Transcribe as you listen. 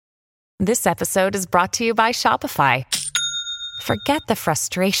This episode is brought to you by Shopify. Forget the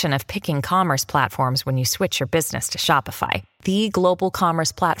frustration of picking commerce platforms when you switch your business to Shopify, the global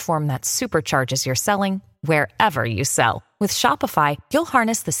commerce platform that supercharges your selling wherever you sell. With Shopify, you'll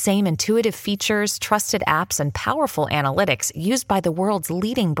harness the same intuitive features, trusted apps, and powerful analytics used by the world's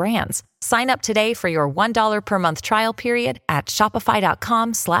leading brands. Sign up today for your $1 per month trial period at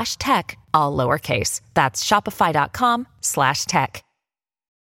shopify.com/tech, all lowercase. That's shopify.com/tech.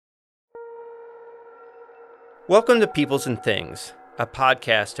 Welcome to Peoples and Things, a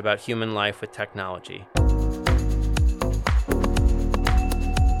podcast about human life with technology.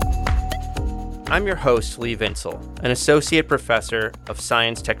 I'm your host, Lee Vinsel, an associate professor of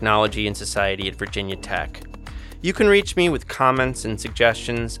science, technology, and society at Virginia Tech. You can reach me with comments and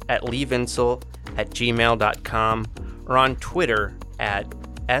suggestions at leevinsel@gmail.com or on Twitter at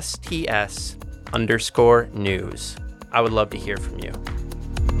STS_news. I would love to hear from you.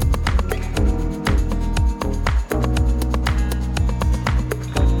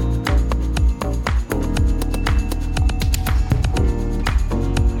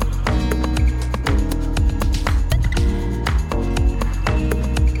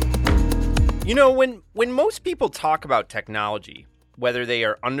 You know, when most people talk about technology, whether they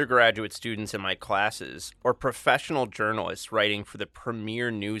are undergraduate students in my classes or professional journalists writing for the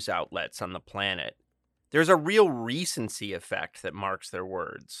premier news outlets on the planet, there's a real recency effect that marks their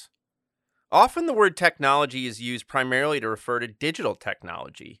words. Often the word technology is used primarily to refer to digital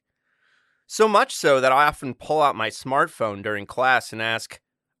technology. So much so that I often pull out my smartphone during class and ask,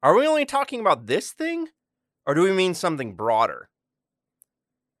 are we only talking about this thing? Or do we mean something broader?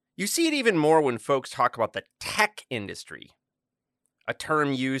 You see it even more when folks talk about the tech industry, a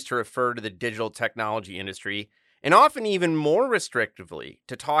term used to refer to the digital technology industry, and often even more restrictively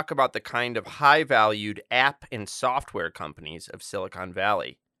to talk about the kind of high-valued app and software companies of Silicon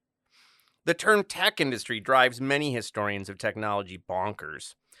Valley. The term tech industry drives many historians of technology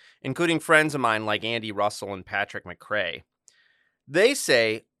bonkers, including friends of mine like Andy Russell and Patrick McRae. They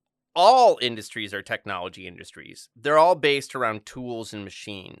say all industries are technology industries. They're all based around tools and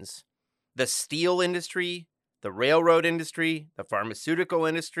machines. The steel industry, the railroad industry, the pharmaceutical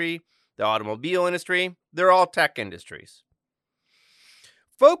industry, the automobile industry, they're all tech industries.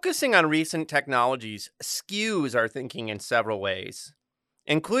 Focusing on recent technologies skews our thinking in several ways,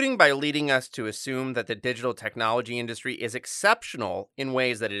 including by leading us to assume that the digital technology industry is exceptional in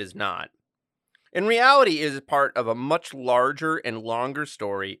ways that it is not. In reality, it is part of a much larger and longer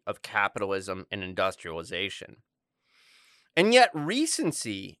story of capitalism and industrialization. And yet,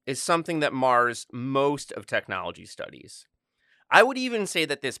 recency is something that mars most of technology studies. I would even say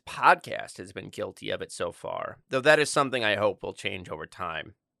that this podcast has been guilty of it so far, though that is something I hope will change over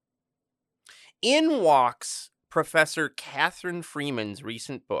time. In walks Professor Catherine Freeman's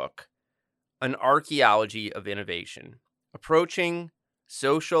recent book, An Archaeology of Innovation, Approaching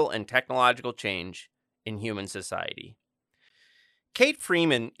Social and Technological Change in Human Society. Kate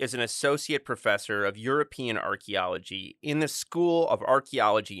Freeman is an associate professor of European archaeology in the School of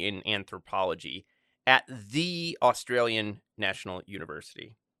Archaeology and Anthropology at the Australian National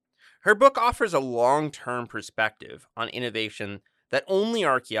University. Her book offers a long-term perspective on innovation that only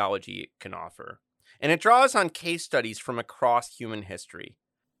archaeology can offer, and it draws on case studies from across human history,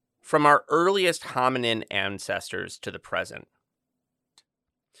 from our earliest hominin ancestors to the present.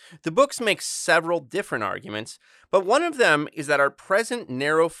 The book makes several different arguments, but one of them is that our present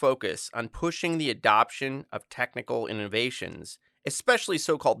narrow focus on pushing the adoption of technical innovations, especially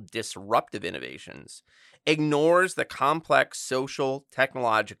so-called disruptive innovations, ignores the complex social,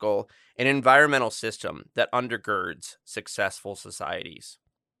 technological, and environmental system that undergirds successful societies.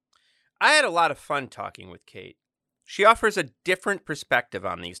 I had a lot of fun talking with Kate. She offers a different perspective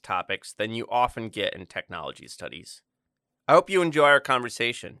on these topics than you often get in technology studies. I hope you enjoy our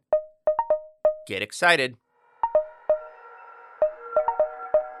conversation. Get excited.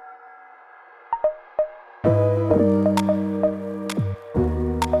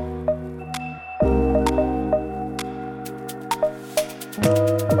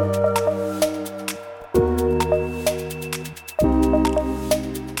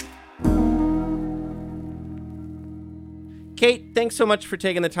 Kate, thanks so much for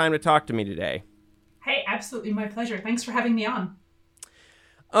taking the time to talk to me today. Hey, absolutely my pleasure. Thanks for having me on.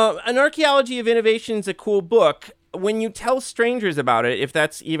 An Archaeology of Innovation is a cool book. When you tell strangers about it, if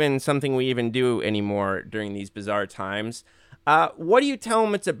that's even something we even do anymore during these bizarre times, what do you tell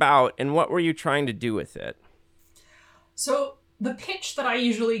them it's about, and what were you trying to do with it? So the pitch that I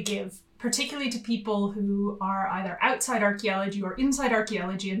usually give, particularly to people who are either outside archaeology or inside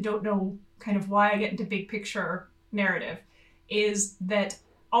archaeology and don't know kind of why I get into big picture narrative, is that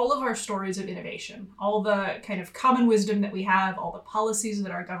all of our stories of innovation, all the kind of common wisdom that we have, all the policies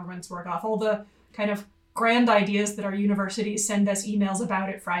that our governments work off, all the kind of grand ideas that our universities send us emails about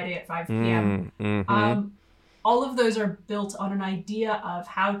at Friday at 5 p.m. All of those are built on an idea of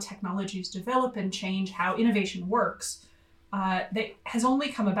how technologies develop and change, how innovation works, that has only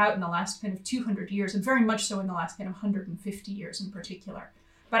come about in the last kind of 200 years, and very much so in the last kind of 150 years in particular.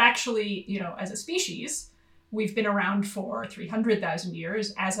 But actually, as a species, we've been around for 300,000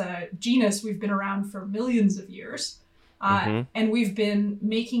 years. As a genus, we've been around for millions of years. And we've been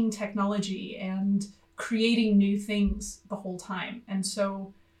making technology and creating new things the whole time. And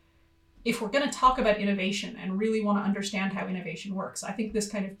so if we're going to talk about innovation and really want to understand how innovation works, I think this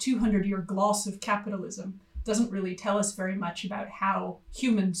kind of 200-year gloss of capitalism doesn't really tell us very much about how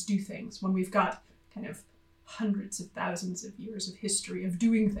humans do things when we've got kind of hundreds of thousands of years of history of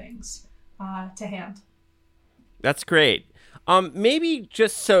doing things to hand. That's great. Maybe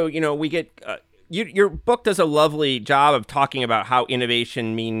just so, we get... your book does a lovely job of talking about how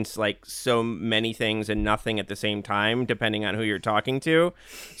innovation means like so many things and nothing at the same time, depending on who you're talking to.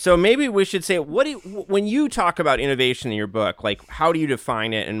 So maybe we should say, when you talk about innovation in your book, like how do you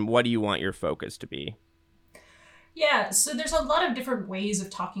define it and what do you want your focus to be? Yeah, so there's a lot of different ways of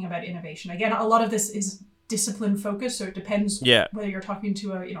talking about innovation. Again, a lot of this is discipline focused, so it depends whether you're talking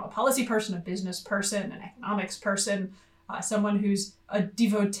to a policy person, a business person, an economics person, someone who's a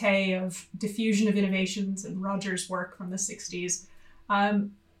devotee of diffusion of innovations and Rogers' work from the 60s.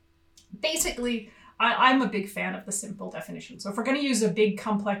 Basically, I'm a big fan of the simple definition. So if we're going to use a big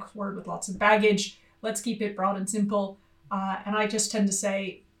complex word with lots of baggage, let's keep it broad and simple. And I just tend to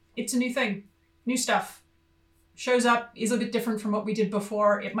say, it's a new thing, new stuff. Shows up, is a bit different from what we did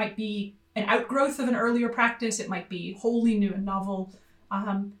before. It might be an outgrowth of an earlier practice. It might be wholly new and novel.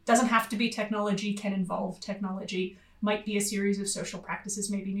 Doesn't have to be technology, can involve technology. Might be a series of social practices,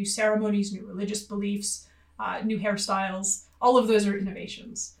 maybe new ceremonies, new religious beliefs, new hairstyles. All of those are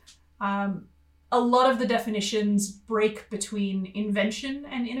innovations. A lot of the definitions break between invention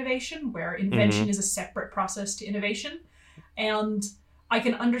and innovation, where invention is a separate process to innovation. And I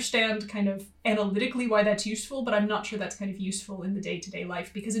can understand kind of analytically why that's useful, but I'm not sure that's kind of useful in the day-to-day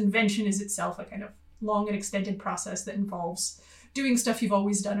life, because invention is itself a kind of long and extended process that involves doing stuff you've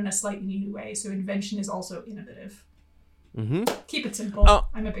always done in a slightly new way. So invention is also innovative. Keep it simple.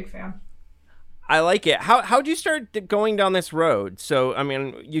 I'm a big fan. I like it. How'd you start going down this road? So, I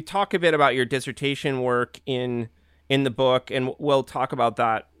mean, you talk a bit about your dissertation work in the book, and we'll talk about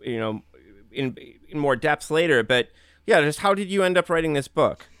that, in more depth later. But yeah, just how did you end up writing this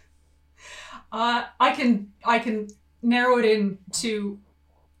book? I can narrow it in to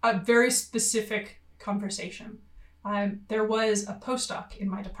a very specific conversation. There was a postdoc in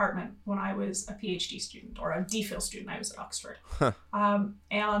my department when I was a PhD student, or a DPhil student. I was at Oxford.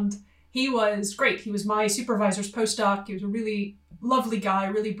 And he was great. He was my supervisor's postdoc. He was a really lovely guy,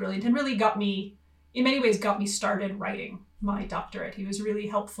 really brilliant, and really in many ways got me started writing my doctorate. He was really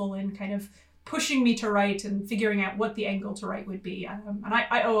helpful in kind of pushing me to write and figuring out what the angle to write would be. And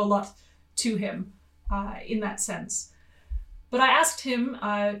I owe a lot to him in that sense. But I asked him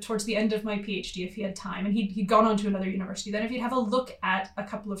towards the end of my PhD if he had time, and he'd gone on to another university, then if he'd have a look at a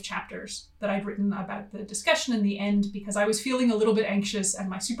couple of chapters that I'd written about the discussion in the end, because I was feeling a little bit anxious and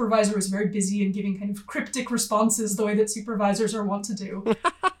my supervisor was very busy and giving kind of cryptic responses the way that supervisors are wont to do.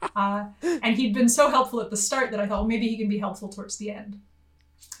 And he'd been so helpful at the start that I thought, well, maybe he can be helpful towards the end.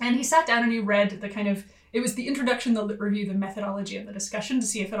 And he sat down and he read it was the introduction, the lit review, the methodology, and the discussion to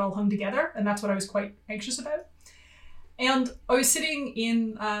see if it all hung together. And that's what I was quite anxious about. And I was sitting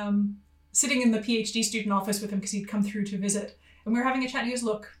in the PhD student office with him because he'd come through to visit. And we were having a chat and he goes,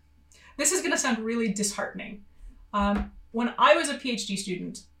 look, this is going to sound really disheartening. When I was a PhD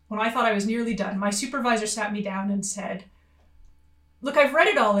student, when I thought I was nearly done, my supervisor sat me down and said, look, I've read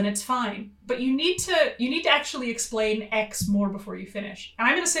it all and it's fine, but you need to actually explain X more before you finish. And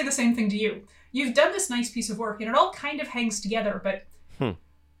I'm going to say the same thing to you. You've done this nice piece of work and it all kind of hangs together, but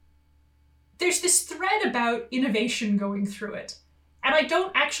there's this thread about innovation going through it. And I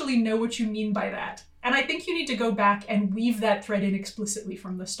don't actually know what you mean by that. And I think you need to go back and weave that thread in explicitly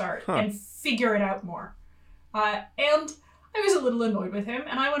from the start and figure it out more. And I was a little annoyed with him,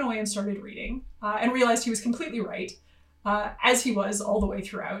 and I went away and started reading and realized he was completely right, as he was all the way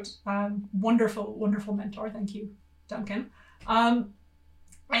throughout. Wonderful, wonderful mentor. Thank you, Duncan.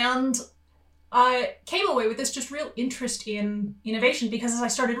 And I came away with this just real interest in innovation, because as I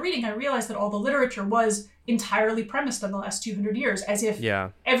started reading, I realized that all the literature was entirely premised on the last 200 years, as if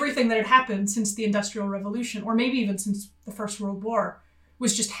everything that had happened since the Industrial Revolution, or maybe even since the First World War,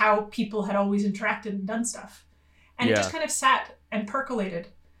 was just how people had always interacted and done stuff. And it just kind of sat and percolated.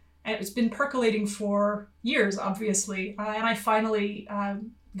 And it's been percolating for years, obviously. And I finally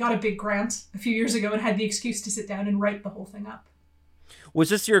got a big grant a few years ago and had the excuse to sit down and write the whole thing up. Was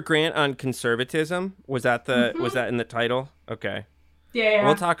this your grant on conservatism? Was that was that in the title? Okay. Yeah.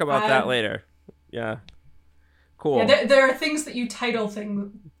 We'll talk about that later. Yeah. Cool. Yeah, there are things that you title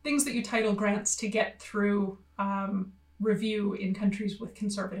things that you title grants to get through review in countries with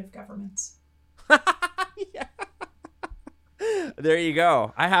conservative governments. Yeah. There you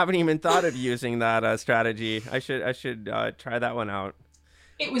go. I haven't even thought of using that strategy. I should try that one out.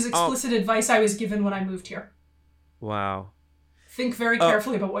 It was explicit advice I was given when I moved here. Wow. Think very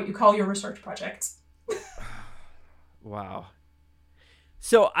carefully about what you call your research projects. Wow.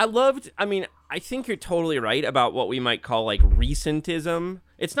 So I think you're totally right about what we might call like recentism.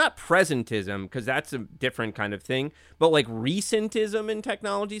 It's not presentism, because that's a different kind of thing, but like recentism in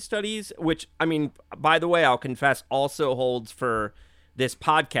technology studies, which, I mean, by the way, I'll confess also holds for this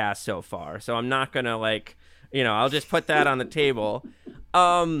podcast so far. So I'm not going to I'll just put that on the table.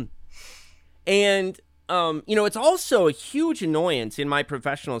 It's also a huge annoyance in my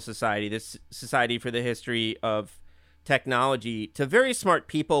professional society, this Society for the History of Technology, to very smart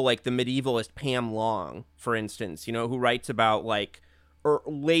people like the medievalist Pam Long, for instance, who writes about like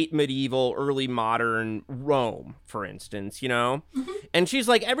late medieval, early modern Rome, for instance, Mm-hmm. And she's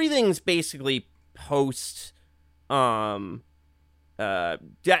like, everything's basically post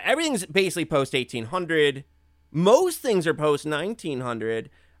 1800. Most things are post 1900.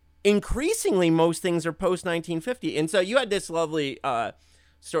 Increasingly, most things are post 1950. And so you had this lovely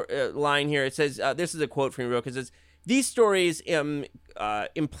line here. It says, this is a quote from your book. It says, these stories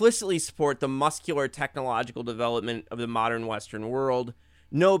implicitly support the muscular technological development of the modern Western world.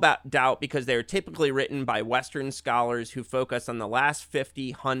 No doubt, because they are typically written by Western scholars who focus on the last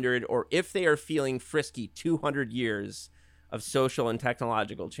 50, 100, or if they are feeling frisky, 200 years of social and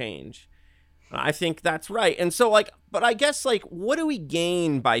technological change. I think that's right. And so, but I guess, what do we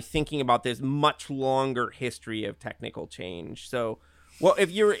gain by thinking about this much longer history of technical change? So, well, if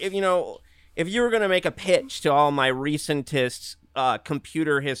you were going to make a pitch to all my recentist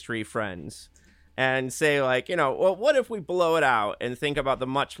computer history friends and say, well, what if we blow it out and think about the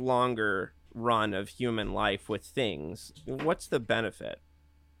much longer run of human life with things? What's the benefit?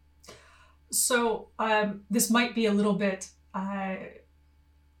 So, this might be a little bit...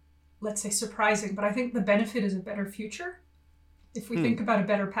 let's say surprising, but I think the benefit is a better future if we think about a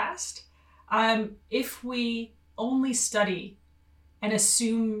better past. If we only study and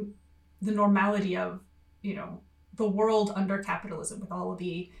assume the normality of, the world under capitalism with all of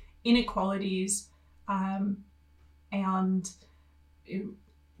the inequalities and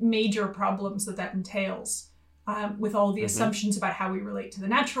major problems that entails, with all the assumptions about how we relate to the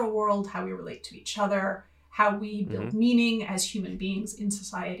natural world, how we relate to each other, how we build meaning as human beings in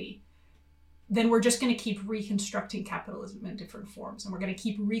society, then we're just going to keep reconstructing capitalism in different forms. And we're going to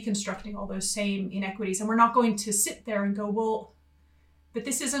keep reconstructing all those same inequities. And we're not going to sit there and go, well, but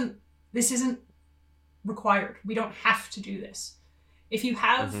this isn't required. We don't have to do this. If you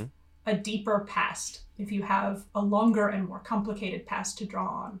have a deeper past, if you have a longer and more complicated past to draw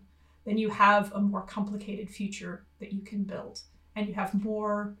on, then you have a more complicated future that you can build. And you have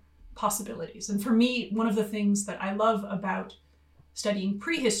more possibilities. And for me, one of the things that I love about studying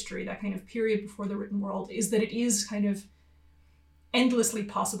prehistory, that kind of period before the written world, is that it is kind of endlessly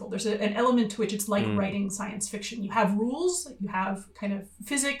possible. There's an element to which it's like writing science fiction. You have rules, you have kind of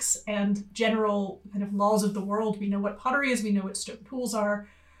physics and general kind of laws of the world. We know what pottery is, we know what stone tools are,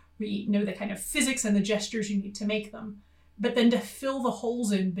 we know the kind of physics and the gestures you need to make them. But then to fill the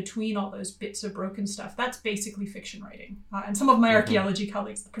holes in between all those bits of broken stuff, that's basically fiction writing. And some of my archaeology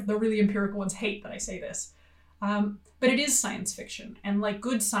colleagues, the really empirical ones, hate that I say this. But it is science fiction. And like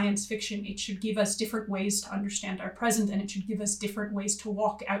good science fiction, it should give us different ways to understand our present, and it should give us different ways to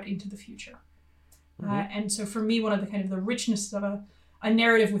walk out into the future. And so for me, one of the kind of the richness of a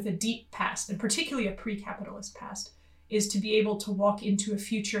narrative with a deep past, and particularly a pre-capitalist past, is to be able to walk into a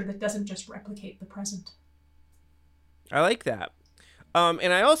future that doesn't just replicate the present. I like that.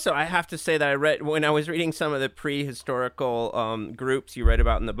 And I have to say that I read, when I was reading some of the prehistorical groups you read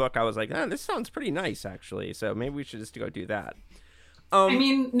about in the book, I was like, this sounds pretty nice, actually. So maybe we should just go do that. I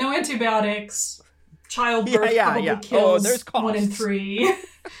mean, no antibiotics, childbirth probably kills 1 in 3.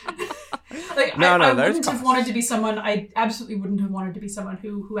 I wouldn't have wanted to be someone, I absolutely wouldn't have wanted to be someone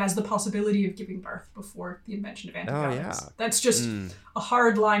who has the possibility of giving birth before the invention of antibiotics. That's just a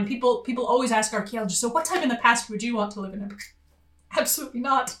hard line. People always ask archaeologists, so what time in the past would you want to live in? Absolutely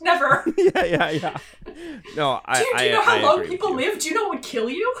not. Never. Yeah. No, do you know how long people live? Do you know what would kill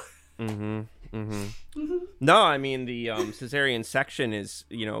you? No, I mean, the cesarean section is,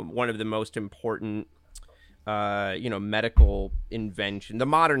 one of the most important, medical invention. The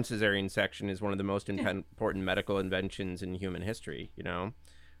modern cesarean section is one of the most important medical inventions in human history,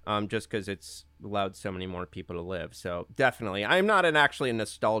 just because it's allowed so many more people to live. So definitely, I'm not actually a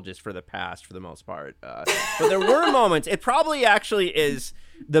nostalgist for the past for the most part. But there were moments. It probably actually is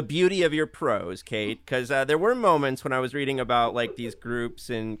the beauty of your prose, Kate, because there were moments when I was reading about like these groups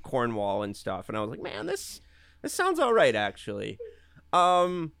in Cornwall and stuff, and I was like, man, this sounds all right, actually.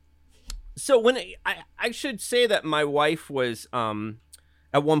 So when I should say that my wife was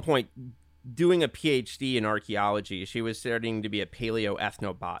at one point doing a PhD in archaeology. She was starting to be a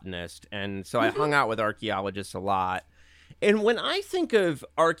paleoethnobotanist, and so I hung out with archaeologists a lot. And when I think of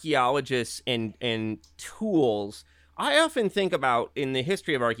archaeologists and tools, I often think about, in the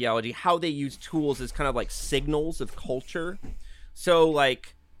history of archaeology, how they use tools as kind of like signals of culture. So,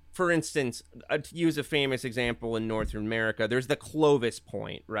 like, for instance, to use a famous example in North America, there's the Clovis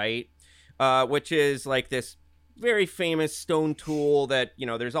point, right? Which is like this very famous stone tool that,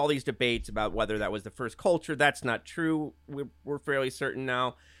 there's all these debates about whether that was the first culture. That's not true. We're fairly certain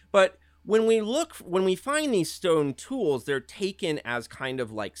now. But when we find these stone tools, they're taken as kind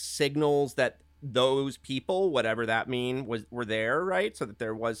of like signals that those people, whatever that were there, right? So that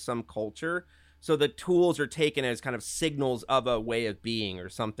there was some culture. So the tools are taken as kind of signals of a way of being or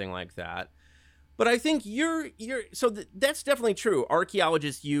something like that. But I think that's definitely true.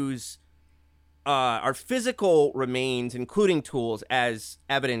 Archaeologists use our physical remains, including tools, as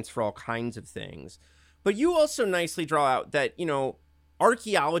evidence for all kinds of things. But you also nicely draw out that,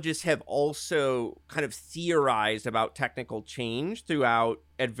 archaeologists have also kind of theorized about technical change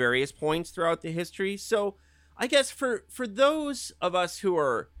at various points throughout the history. So I guess for those of us who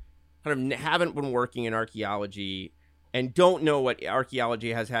are kind of haven't been working in archaeology and don't know what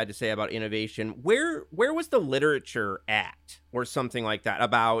archaeology has had to say about innovation, where was the literature at, or something like that,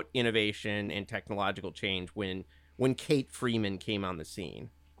 about innovation and technological change when Kate Freeman came on the scene?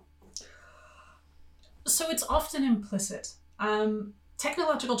 So it's often implicit.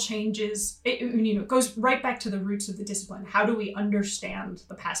 Technological changes, it goes right back to the roots of the discipline. How do we understand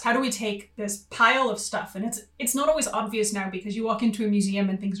the past? How do we take this pile of stuff? And it's not always obvious now, because you walk into a museum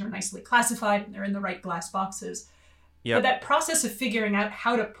and things are nicely classified and they're in the right glass boxes. Yep. But that process of figuring out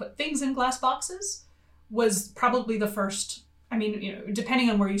how to put things in glass boxes was probably the first,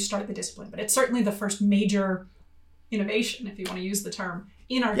 depending on where you start the discipline, but it's certainly the first major innovation, if you want to use the term,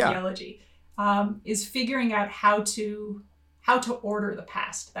 in archaeology, is figuring out how to order the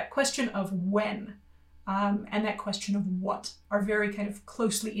past. That question of when and that question of what are very kind of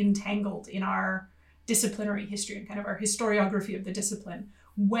closely entangled in our disciplinary history and kind of our historiography of the discipline.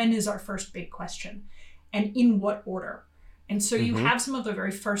 When is our first big question? And in what order? And so you have some of the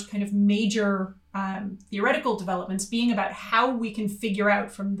very first kind of major theoretical developments being about how we can figure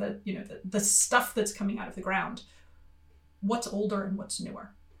out from the stuff that's coming out of the ground, what's older and what's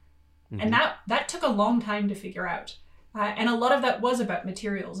newer. And that took a long time to figure out. And a lot of that was about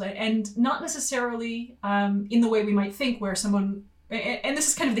materials, and not necessarily in the way we might think, where someone, and this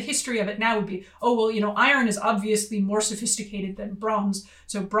is kind of the history of it now, would be, iron is obviously more sophisticated than bronze,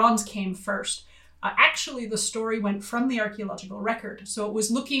 so bronze came first. Actually, the story went from the archaeological record. So it was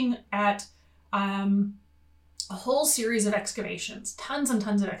looking at a whole series of excavations, tons and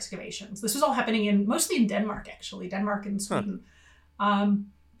tons of excavations. This was all happening mostly in Denmark, actually, Denmark and Sweden,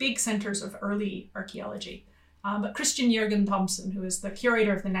 big centers of early archaeology. But Christian Jørgen Thomsen, who is the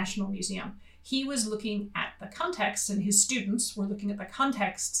curator of the National Museum, he was looking at the contexts, and his students were looking at the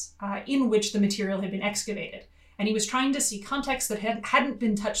contexts in which the material had been excavated. And he was trying to see contexts that hadn't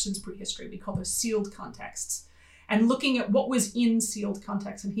been touched since prehistory. We call those sealed contexts. And looking at what was in sealed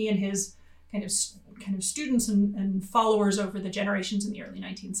contexts. And he and his kind of students and followers over the generations in the early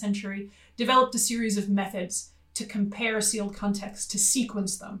 19th century developed a series of methods to compare sealed contexts, to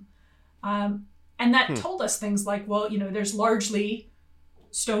sequence them. And that told us things like, there's largely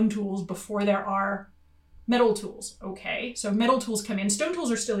stone tools before there are metal tools. Okay, so metal tools come in. Stone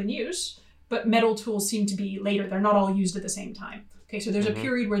tools are still in use, but metal tools seem to be later. They're not all used at the same time. Okay, so there's a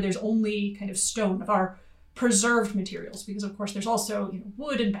period where there's only kind of stone of our preserved materials, because of course there's also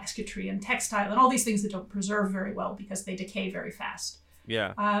wood and basketry and textile and all these things that don't preserve very well because they decay very fast.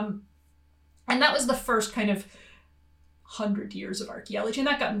 Yeah. And that was the first kind of 100 years of archaeology, and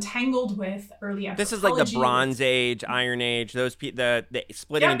that got entangled with early anthropology. This is like the Bronze Age, Iron Age, those the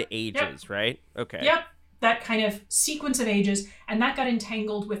splitting into ages, right? Okay. Yep. That kind of sequence of ages, and that got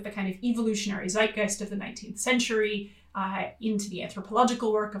entangled with the kind of evolutionary zeitgeist of the 19th century, into the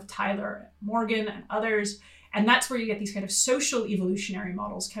anthropological work of Tyler Morgan and others. And that's where you get these kind of social evolutionary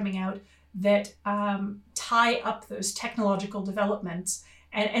models coming out that tie up those technological developments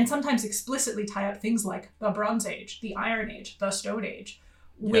and sometimes explicitly tie up things like the Bronze Age, the Iron Age, the Stone Age,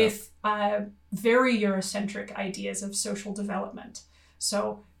 with very Eurocentric ideas of social development.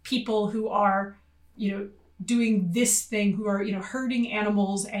 So people who are, doing this thing, who are, herding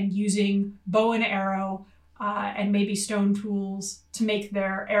animals and using bow and arrow and maybe stone tools to make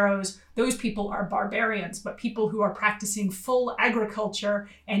their arrows, those people are barbarians. But people who are practicing full agriculture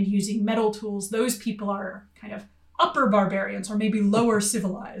and using metal tools, those people are kind of upper barbarians or maybe lower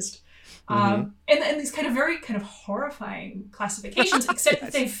civilized. And these kind of very kind of horrifying classifications, except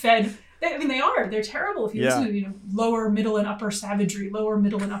that they're terrible. If you listen to, lower, middle, and upper savagery, lower,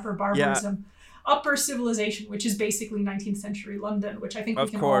 middle, and upper barbarism, upper civilization, which is basically 19th century London, which I think we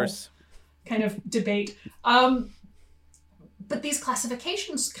can all kind of debate. But these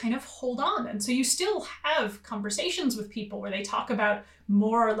classifications kind of hold on. And so you still have conversations with people where they talk about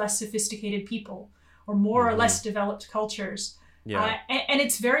more or less sophisticated people or more or less developed cultures. And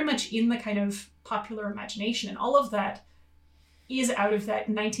it's very much in the kind of popular imagination. And all of that is out of that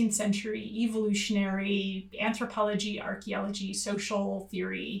 19th century evolutionary anthropology, archaeology, social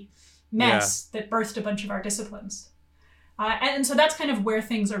theory mess that birthed a bunch of our disciplines. And so that's kind of where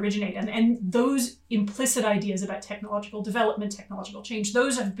things originate. And those implicit ideas about technological development, technological change,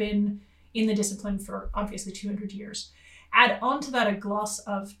 those have been in the discipline for obviously 200 years. Add on to that a gloss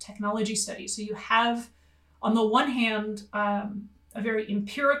of technology studies. So you have, on the one hand, a very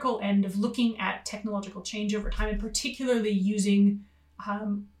empirical end of looking at technological change over time, and particularly using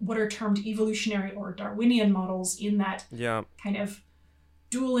what are termed evolutionary or Darwinian models in that kind of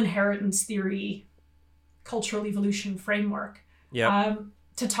dual inheritance theory, cultural evolution framework,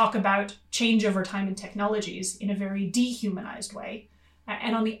 to talk about change over time in technologies in a very dehumanized way.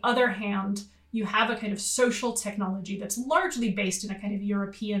 And on the other hand, you have a kind of social technology that's largely based in a kind of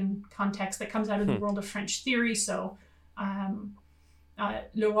European context that comes out of the world of French theory. So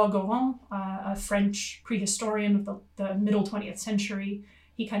Leroi-Gourhan, a French prehistorian of the middle 20th century,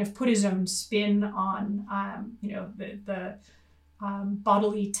 he kind of put his own spin on, the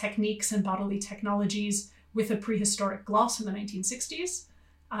bodily techniques and bodily technologies with a prehistoric gloss in the 1960s.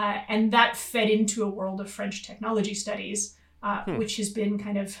 And that fed into a world of French technology studies, which has been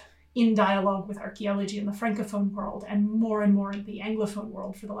kind of in dialogue with archaeology in the Francophone world and more in the Anglophone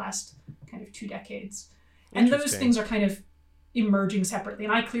world for the last kind of 2 decades. And those things are kind of emerging separately.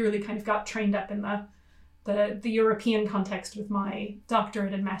 And I clearly kind of got trained up in the European context with my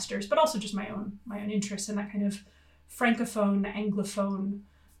doctorate and master's, but also just my own interests in that kind of Francophone, Anglophone,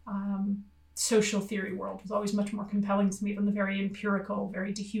 social theory world was always much more compelling to me than the very empirical,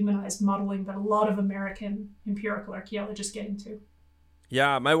 very dehumanized modeling that a lot of American empirical archaeologists get into.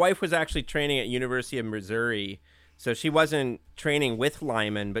 Yeah, my wife was actually training at University of Missouri, so she wasn't training with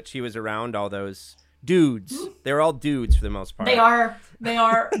Lyman, but she was around all those dudes. They're all dudes for the most part. They are.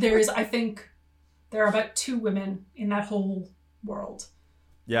 I think there are about 2 women in that whole world.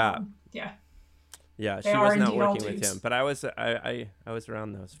 Yeah, she was not working with him, but I was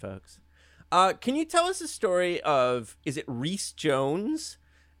around those folks. Can you tell us a story of, is it Rhys Jones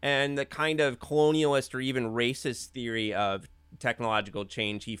and the kind of colonialist or even racist theory of technological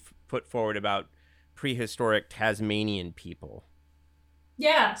change he put forward about prehistoric Tasmanian people?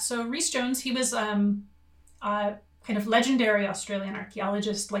 Yeah, so Rhys Jones, he was a kind of legendary Australian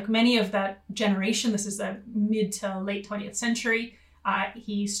archaeologist. Like many of that generation, this is the mid to late 20th century.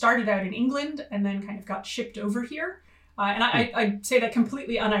 He started out in England and then kind of got shipped over here. And I say that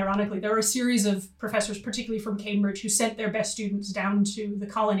completely unironically. There were a series of professors, particularly from Cambridge, who sent their best students down to the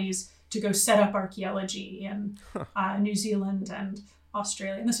colonies to go set up archaeology in New Zealand and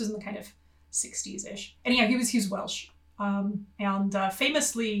Australia. And this was in the kind of 60s-ish. And yeah, he was Welsh. And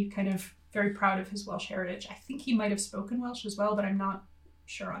famously kind of very proud of his Welsh heritage. I think he might have spoken Welsh as well, but I'm not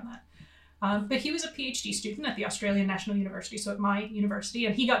sure on that. But he was a PhD student at the Australian National University, so at my university,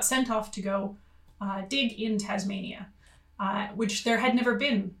 and he got sent off to go dig in Tasmania, which there had never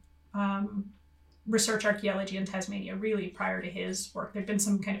been research archaeology in Tasmania really prior to his work. There'd been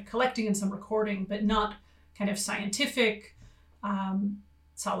some kind of collecting and some recording, but not kind of scientific,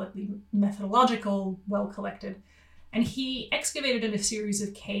 solidly methodological, well collected. And he excavated in a series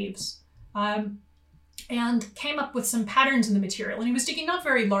of caves and came up with some patterns in the material. And he was digging not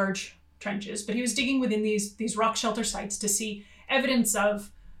very large trenches, but he was digging within these rock shelter sites to see evidence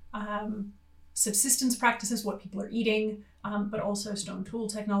of subsistence practices, what people are eating, but also stone tool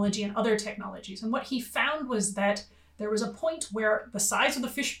technology and other technologies. And what he found was that there was a point where the size of the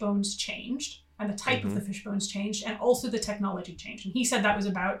fish bones changed and the type of the fish bones changed and also the technology changed. And he said that was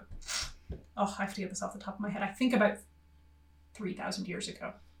about, I have to get this off the top of my head, I think about 3,000 years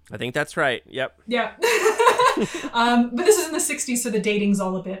ago. I think that's right. Yep. Yeah. But this is in the 60s, so the dating's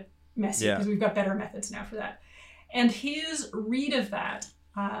all a bit messy because we've got better methods now for that. And his read of that,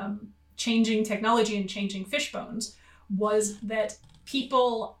 changing technology and changing fish bones, was that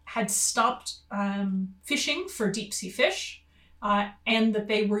people had stopped fishing for deep sea fish, and that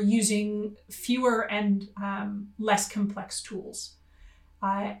they were using fewer and less complex tools.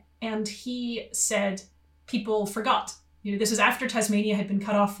 And he said people forgot. This is after Tasmania had been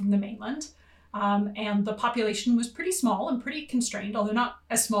cut off from the mainland, and the population was pretty small and pretty constrained, although not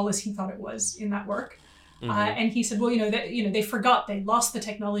as small as he thought it was in that work. Mm-hmm. And he said, well, they forgot, they lost the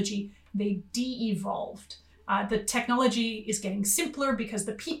technology, they de-evolved. The technology is getting simpler because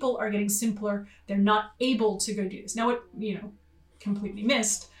the people are getting simpler. They're not able to go do this. Now, it, completely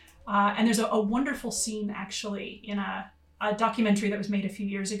missed. And there's a wonderful scene, actually, in a documentary that was made a few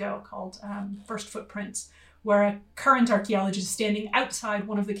years ago called First Footprints, where a current archaeologist is standing outside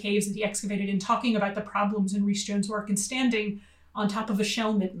one of the caves that he excavated and talking about the problems in Rhys Jones' work and standing on top of a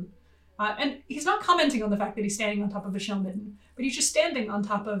shell midden. And he's not commenting on the fact that he's standing on top of a shell midden, but he's just standing on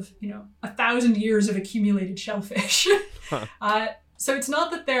top of, 1,000 years of accumulated shellfish. So it's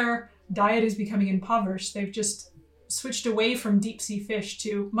not that their diet is becoming impoverished. They've just switched away from deep sea fish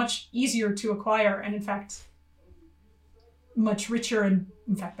to much easier to acquire and, in fact, much richer and,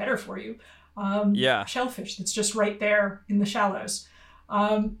 in fact, better for you. Shellfish that's just right there in the shallows.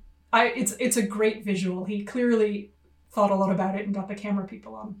 It's a great visual. He clearly thought a lot about it and got the camera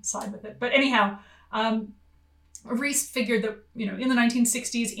people on side with it. But anyhow, Rhys figured that, in the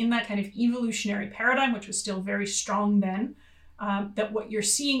 1960s, in that kind of evolutionary paradigm, which was still very strong then, that what you're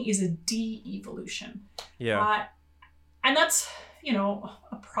seeing is a de-evolution. Yeah. And that's,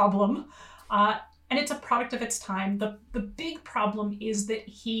 a problem. And it's a product of its time. The big problem is that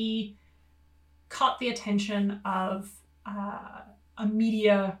he caught the attention of a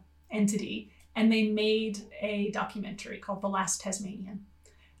media entity, and they made a documentary called The Last Tasmanian.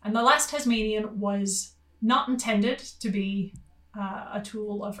 And The Last Tasmanian was not intended to be a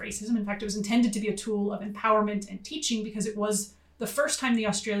tool of racism. In fact, it was intended to be a tool of empowerment and teaching, because it was the first time the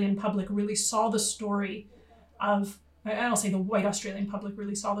Australian public really saw the story of, I'll say the white Australian public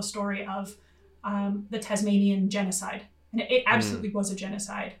really saw the story of the Tasmanian genocide. And it absolutely was a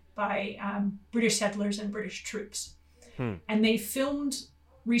genocide by British settlers and British troops. And they filmed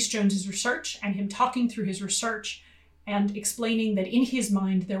Rhys Jones's research and him talking through his research and explaining that in his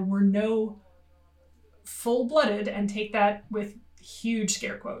mind there were no full-blooded, and take that with huge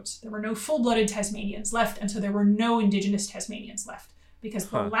scare quotes, there were no full-blooded Tasmanians left, and so there were no Indigenous Tasmanians left, because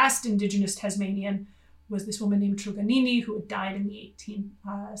the last Indigenous Tasmanian was this woman named Truganini, who had died in the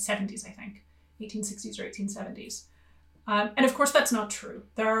 1870s, I think, 1860s or 1870s. And of course, that's not true.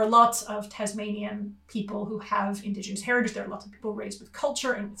 There are lots of Tasmanian people who have Indigenous heritage. There are lots of people raised with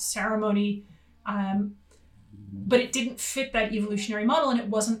culture and with ceremony. But it didn't fit that evolutionary model, and it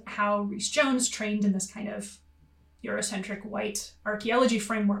wasn't how Rhys Jones, trained in this kind of Eurocentric white archaeology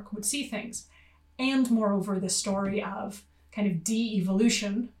framework, would see things. And moreover, this story of kind of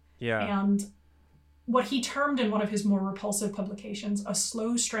de-evolution. And what he termed in one of his more repulsive publications, a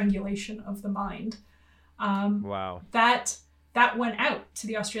slow strangulation of the mind. That went out to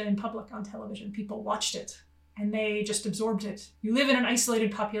the Australian public on television. People watched it and they just absorbed it. You live in an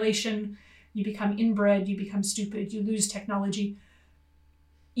isolated population, you become inbred, you become stupid, you lose technology,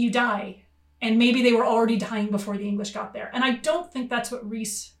 you die. And maybe they were already dying before the English got there. And I don't think that's what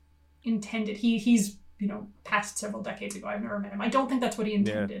Rhys intended. He's passed several decades ago. I've never met him. I don't think that's what he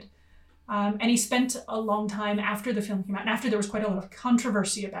intended. And he spent a long time after the film came out, and after there was quite a lot of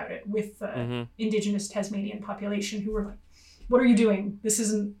controversy about it with the Indigenous Tasmanian population, who were like, what are you doing?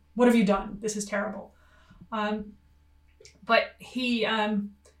 What have you done? This is terrible. But he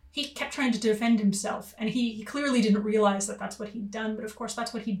kept trying to defend himself, and he clearly didn't realize that that's what he'd done, but of course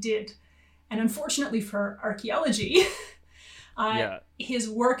that's what he did. And unfortunately for archaeology, his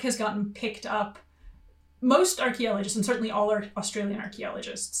work has gotten picked up. Most archaeologists, and certainly all Australian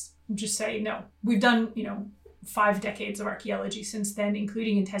archaeologists, just say, no, we've done, 5 decades of archaeology since then,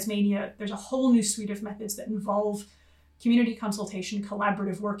 including in Tasmania. There's a whole new suite of methods that involve community consultation,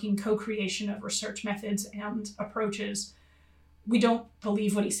 collaborative working, co-creation of research methods and approaches. We don't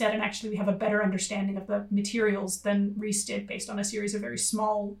believe what he said, and actually we have a better understanding of the materials than Rhys did based on a series of very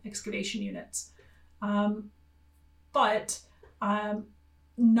small excavation units. But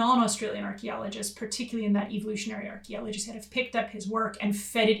non-Australian archaeologists, particularly in that evolutionary archaeology set, have picked up his work and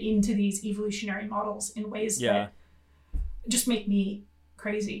fed it into these evolutionary models in ways that just make me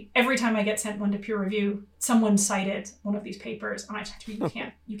crazy. Every time I get sent one to peer review, someone cited one of these papers, and I talk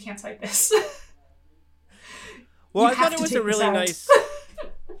to you can't cite this. Well, I thought it was a really nice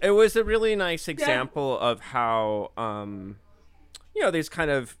It was a really nice example of how, these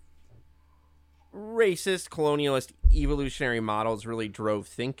kind of racist, colonialist, evolutionary models really drove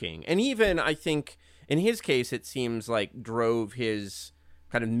thinking. And even, I think, in his case, it seems like drove his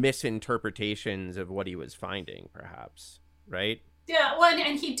kind of misinterpretations of what he was finding, perhaps, right? Yeah, well,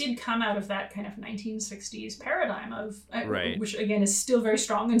 and he did come out of that kind of 1960s paradigm of, right. which again is still very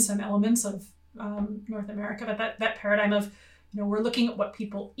strong in some elements of North America, but that paradigm of, we're looking at what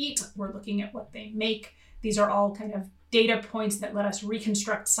people eat, we're looking at what they make. These are all kind of data points that let us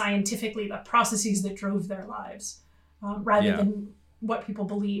reconstruct scientifically the processes that drove their lives, rather than what people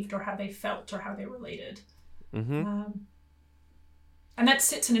believed or how they felt or how they related. Mm-hmm. And that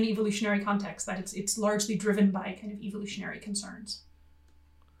sits in an evolutionary context, that it's largely driven by kind of evolutionary concerns.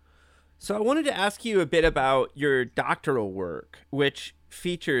 So I wanted to ask you a bit about your doctoral work, which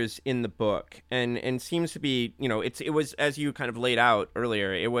features in the book and seems to be, it was, as you kind of laid out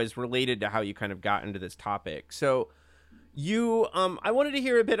earlier, it was related to how you kind of got into this topic. So I wanted to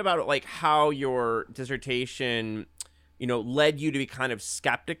hear a bit about like how your dissertation, led you to be kind of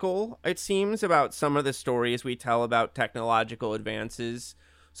skeptical, it seems, about some of the stories we tell about technological advances.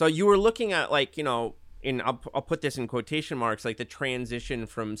 So you were looking at like, I'll put this in quotation marks, like the transition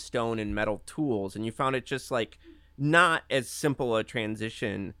from stone and metal tools. And you found it just like not as simple a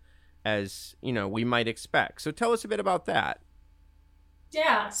transition as, we might expect. So tell us a bit about that.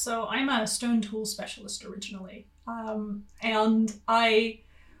 Yeah, so I'm a stone tool specialist originally. And I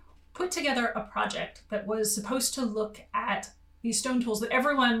put together a project that was supposed to look at these stone tools that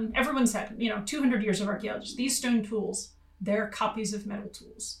everyone said, 200 years of archaeology, these stone tools, they're copies of metal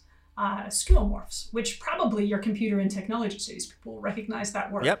tools, skeuomorphs, which probably your computer and technology studies people recognize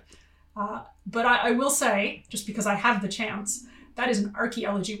that word. Yep. But I will say, just because I have the chance, that is an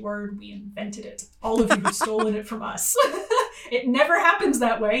archaeology word. We invented it. All of you have stolen it from us. It never happens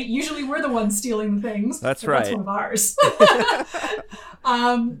that way. Usually we're the ones stealing the things. That's right. That's one of ours.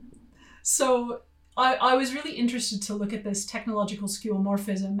 So I was really interested to look at this technological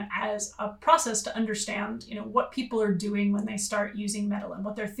skeuomorphism as a process to understand, what people are doing when they start using metal and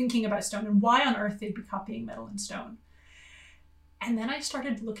what they're thinking about stone and why on earth they'd be copying metal and stone. And then I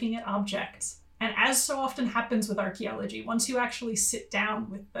started looking at objects. And as so often happens with archaeology, once you actually sit down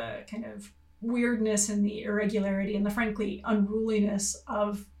with the kind of weirdness and the irregularity and the frankly unruliness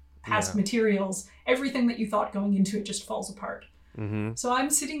of past materials, everything that you thought going into it just falls apart. Mm-hmm. So I'm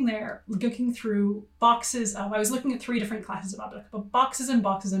sitting there looking through boxes of, I was looking at 3 different classes of objects, but boxes and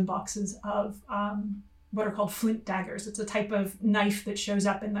boxes and boxes of what are called flint daggers. It's a type of knife that shows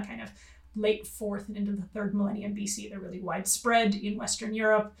up in the kind of late 4th and into the 3rd millennium BC. They're really widespread in Western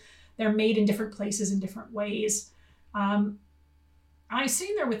Europe. They're made in different places in different ways. I was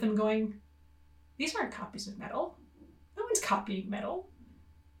sitting there with them going, these aren't copies of metal. No one's copying metal.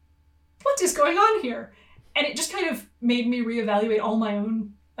 What is going on here? And it just kind of made me reevaluate all my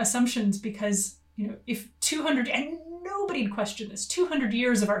own assumptions because, if 200, and nobody'd question this, 200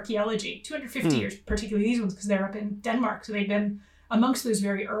 years of archaeology, 250 years, particularly these ones, because they're up in Denmark. So they'd been amongst those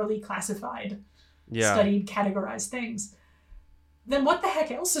very early classified, studied, categorized things. Then what the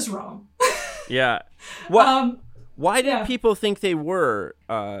heck else is wrong? Yeah. Why did people think they were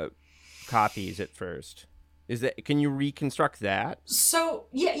copies at first? Can you reconstruct that? So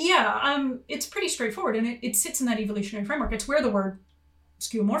it's pretty straightforward, and it sits in that evolutionary framework. It's where the word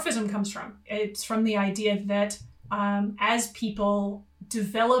skeuomorphism comes from. It's from the idea that as people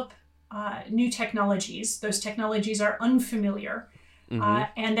develop new technologies, those technologies are unfamiliar,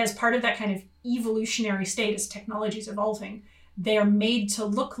 and as part of that kind of evolutionary state, as technologies evolving, they are made to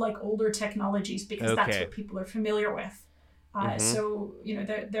look like older technologies because that's what people are familiar with. So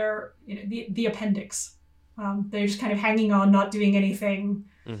they're the appendix. They're just kind of hanging on, not doing anything,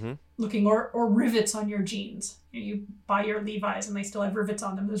 looking, or rivets on your jeans. You buy your Levi's and they still have rivets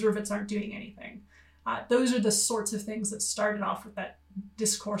on them. Those rivets aren't doing anything. Those are the sorts of things that started off with that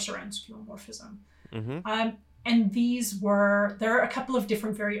discourse around skeuomorphism. And there are a couple of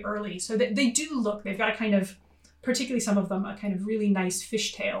different very early, so they do look, they've got a kind of, particularly some of them, a kind of really nice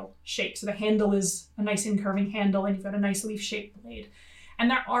fishtail shape. So the handle is a nice incurving handle and you've got a nice leaf-shaped blade.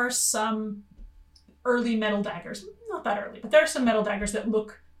 And there are some early metal daggers, not that early, but there are some metal daggers that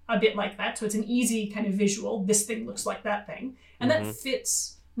look a bit like that. So it's an easy kind of visual. This thing looks like that thing. And that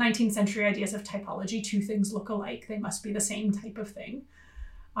fits 19th century ideas of typology. 2 things look alike. They must be the same type of thing.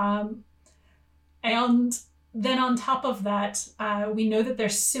 And then on top of that, we know that they're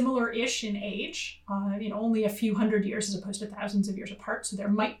similar-ish in age, only a few hundred years as opposed to thousands of years apart. So there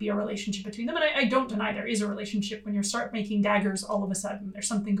might be a relationship between them. And I don't deny there is a relationship. When you start making daggers, all of a sudden there's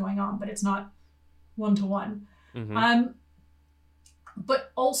something going on, but it's not one-to-one.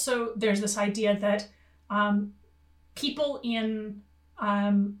 But also there's this idea that people in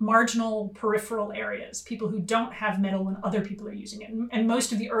marginal peripheral areas, people who don't have metal when other people are using it, and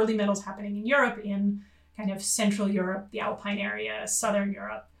most of the early metals happening in Europe, in kind of Central Europe, the Alpine area, Southern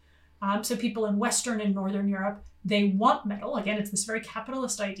Europe. So people in Western and Northern Europe, they want metal. Again, it's this very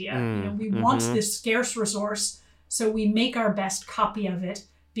capitalist idea. We want this scarce resource, so we make our best copy of it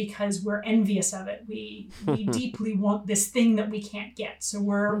because we're envious of it. We deeply want this thing that we can't get. So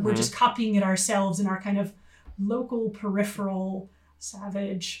we're just copying it ourselves in our kind of local, peripheral,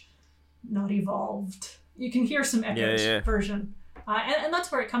 savage, not evolved. You can hear some echoes version. And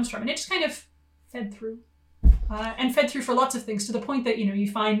that's where it comes from. And it just kind of fed through. And fed through for lots of things, to the point that,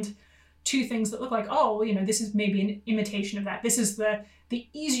 you find two things that look like, this is maybe an imitation of that. This is the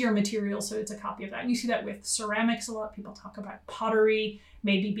easier material, so it's a copy of that. And you see that with ceramics a lot. People talk about pottery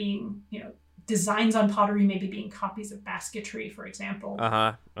maybe being, designs on pottery maybe being copies of basketry, for example.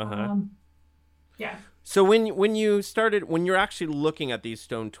 Yeah. So when you're actually looking at these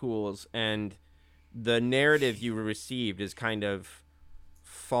stone tools and the narrative you received is kind of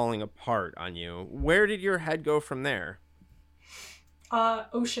falling apart on you, where did your head go from there?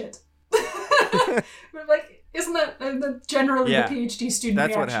 Oh shit. Like, isn't that generally the PhD student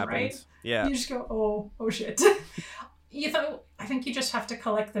That's reaction, what happens. Right? Yeah. You just go, oh shit. I think you just have to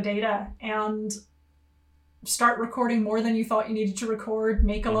collect the data and start recording more than you thought you needed to record,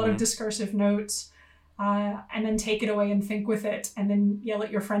 make a lot of discursive notes, and then take it away and think with it, and then yell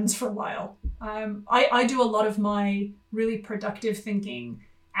at your friends for a while. I do a lot of my really productive thinking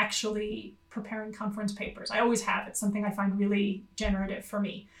actually preparing conference papers. I always have. It's something I find really generative for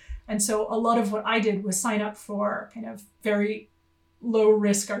me. And so a lot of what I did was sign up for kind of very low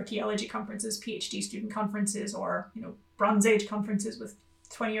risk archaeology conferences, PhD student conferences, or, Bronze Age conferences with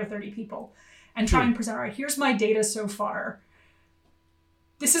 20 or 30 people, and try and present, all right, here's my data so far.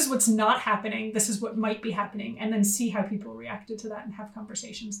 This is what's not happening. This is what might be happening. And then see how people reacted to that and have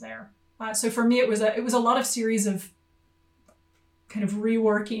conversations there. So for me, it was a lot of series of kind of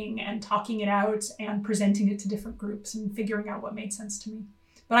reworking and talking it out and presenting it to different groups and figuring out what made sense to me.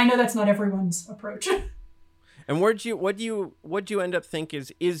 But I know that's not everyone's approach. And what do you end up think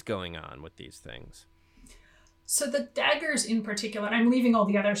is going on with these things? So the daggers in particular, and I'm leaving all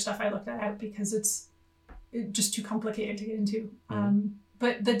the other stuff I looked at out because it's just too complicated to get into.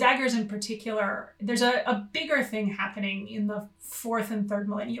 But the daggers in particular, there's a bigger thing happening in the 4th and 3rd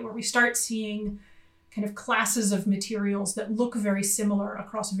millennia where we start seeing kind of classes of materials that look very similar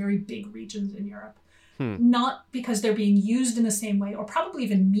across very big regions in Europe. Not because they're being used in the same way or probably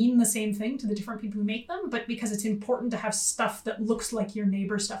even mean the same thing to the different people who make them, but because it's important to have stuff that looks like your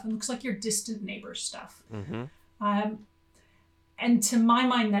neighbor's stuff and looks like your distant neighbor's stuff. And to my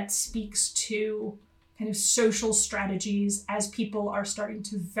mind, that speaks to kind of social strategies as people are starting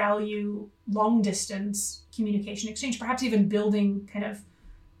to value long distance communication exchange, perhaps even building kind of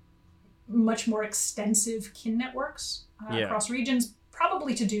much more extensive kin networks across regions,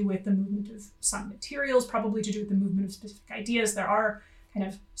 probably to do with the movement of some materials, probably to do with the movement of specific ideas. There are kind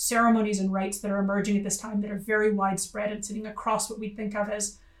of ceremonies and rites that are emerging at this time that are very widespread and sitting across what we think of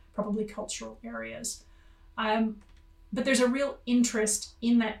as probably cultural areas. But there's a real interest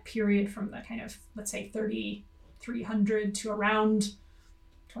in that period from the kind of, let's say, 3,300 to around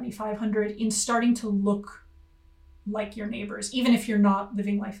 2,500 in starting to look like your neighbors, even if you're not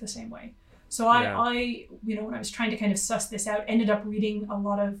living life the same way. So I, when I was trying to kind of suss this out, ended up reading a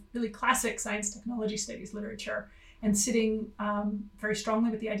lot of really classic science technology studies literature and sitting very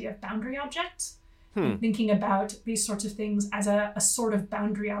strongly with the idea of boundary objects and thinking about these sorts of things as a sort of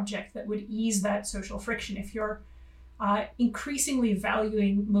boundary object that would ease that social friction. If you're increasingly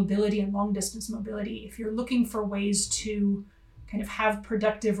valuing mobility and long distance mobility, if you're looking for ways to kind of have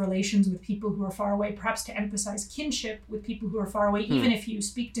productive relations with people who are far away, perhaps to emphasize kinship with people who are far away, even if you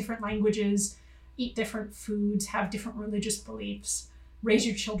speak different languages, eat different foods, have different religious beliefs, raise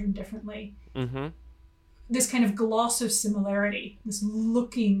your children differently. This kind of gloss of similarity, this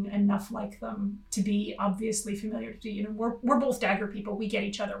looking enough like them to be obviously familiar to, we're both dagger people. We get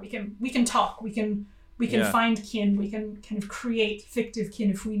each other. We can talk. We can find kin. We can kind of create fictive kin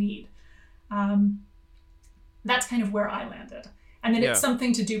if we need. That's kind of where I landed. And then it's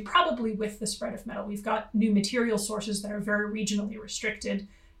something to do probably with the spread of metal. We've got new material sources that are very regionally restricted.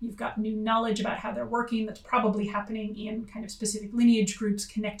 You've got new knowledge about how they're working that's probably happening in kind of specific lineage groups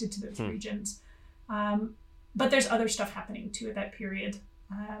connected to those regions. But there's other stuff happening too at that period.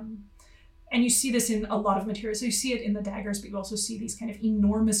 And you see this in a lot of materials. So you see it in the daggers, but you also see these kind of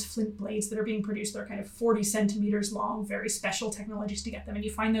enormous flint blades that are being produced. They're kind of 40 centimeters long, very special technologies to get them. And you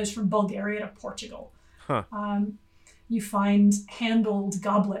find those from Bulgaria to Portugal. You find handled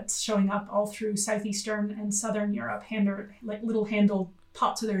goblets showing up all through southeastern and southern Europe, like little handled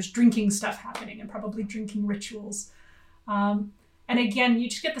pots. So there's drinking stuff happening and probably drinking rituals. And again, you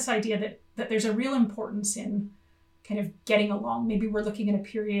just get this idea that there's a real importance in kind of getting along. Maybe we're looking at a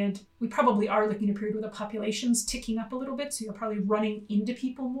period, we probably are looking at a period where the population's ticking up a little bit. So you're probably running into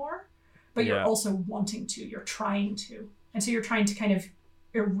people more, but you're also wanting to, you're trying to. And so you're trying to kind of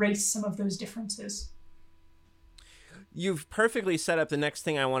erase some of those differences. You've perfectly set up the next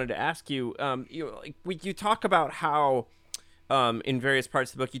thing I wanted to ask you. You talk about how, in various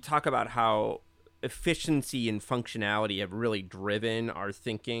parts of the book, you talk about how efficiency and functionality have really driven our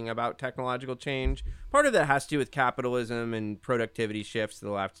thinking about technological change. Part of that has to do with capitalism and productivity shifts in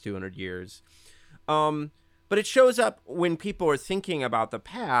the last 200 years. But it shows up when people are thinking about the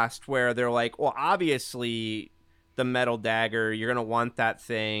past, where they're like, well, obviously the metal dagger, you're going to want that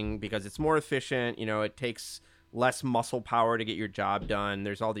thing because it's more efficient. You know, it takes less muscle power to get your job done.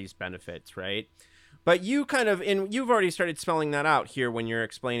 There's all these benefits, right? But you kind of, and you've already started spelling that out here when you're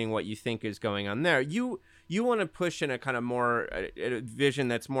explaining what you think is going on there. You want to push in a kind of more a vision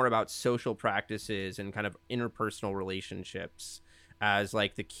that's more about social practices and kind of interpersonal relationships as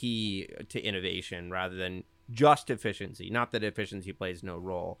like the key to innovation rather than just efficiency. Not that efficiency plays no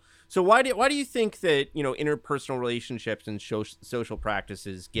role. So why do you think that, you know, interpersonal relationships and social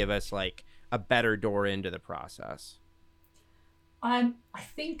practices give us like a better door into the process? I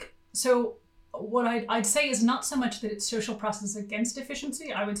think so. What I'd say is not so much that it's social process against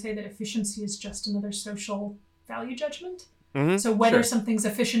efficiency. I would say that efficiency is just another social value judgment. Mm-hmm. So whether something's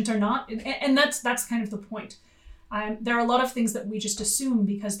efficient or not, and that's kind of the point. There are a lot of things that we just assume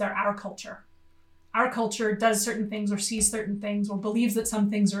because they're our culture. Our culture does certain things or sees certain things or believes that some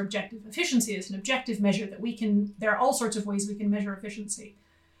things are objective. Efficiency is an objective measure that we can, there are all sorts of ways we can measure efficiency.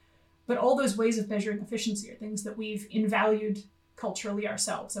 But all those ways of measuring efficiency are things that we've invalued culturally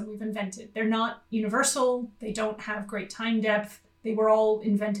ourselves and we've invented. They're not universal. They don't have great time depth. They were all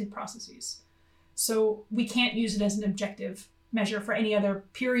invented processes. So we can't use it as an objective measure for any other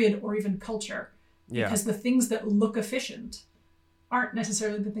period or even culture because the things that look efficient aren't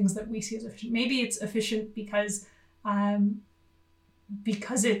necessarily the things that we see as efficient. Maybe it's efficient because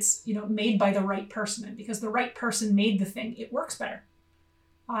it's, you know, made by the right person, and because the right person made the thing, it works better.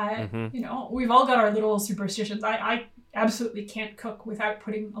 You know, we've all got our little superstitions. I absolutely can't cook without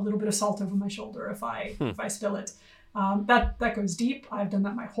putting a little bit of salt over my shoulder if I spill it. That goes deep. I've done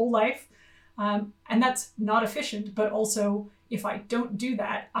that my whole life. And that's not efficient, but also if I don't do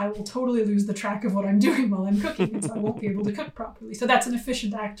that, I will totally lose the track of what I'm doing while I'm cooking, and so I won't be able to cook properly. So that's an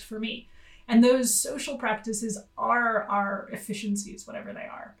efficient act for me. And those social practices are our efficiencies, whatever they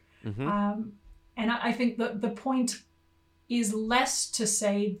are. Mm-hmm. And I think the point is less to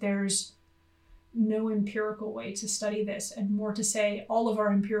say there's no empirical way to study this, and more to say all of our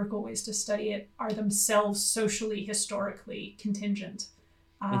empirical ways to study it are themselves socially, historically contingent.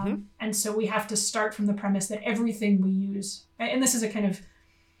 And so we have to start from the premise that everything we use, and this is a kind of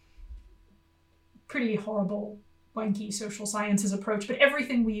pretty horrible, wanky social sciences approach, but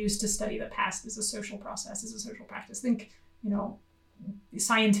everything we use to study the past is a social process, is a social practice. Think, you know,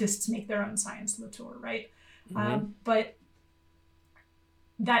 scientists make their own science Latour, right? Mm-hmm. But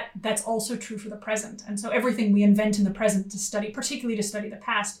that's also true for the present. And so everything we invent in the present to study, particularly to study the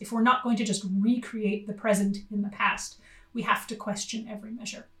past, if we're not going to just recreate the present in the past, we have to question every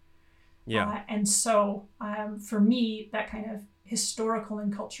measure. And so for me, that kind of historical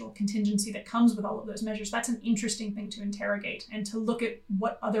and cultural contingency that comes with all of those measures, that's an interesting thing to interrogate and to look at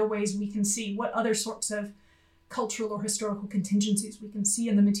what other ways we can see, what other sorts of cultural or historical contingencies we can see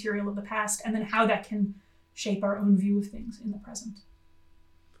in the material of the past, and then how that can shape our own view of things in the present.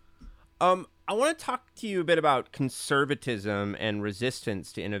 I want to talk to you a bit about conservatism and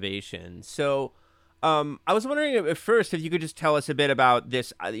resistance to innovation. So I was wondering if first, if you could just tell us a bit about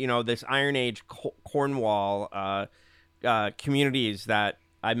this, this Iron Age Cornwall communities that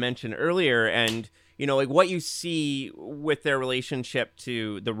I mentioned earlier, and, you know, like what you see with their relationship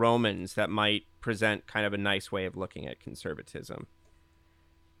to the Romans that might present kind of a nice way of looking at conservatism.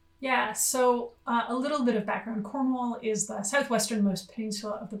 Yeah, so a little bit of background. Cornwall is the southwesternmost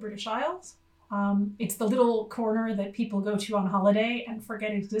peninsula of the British Isles. It's the little corner that people go to on holiday and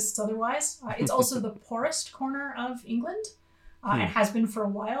forget exists otherwise. It's also the poorest corner of England. It has been for a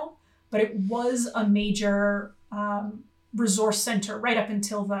while, but it was a major resource center right up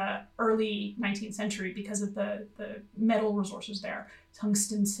until the early 19th century because of the metal resources there.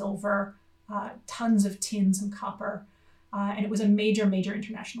 Tungsten, silver, tons of tins and copper. And it was a major, major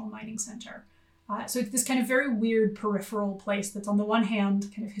international mining center. So it's this kind of very weird peripheral place that's on the one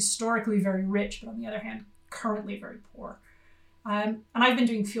hand kind of historically very rich, but on the other hand currently very poor. And I've been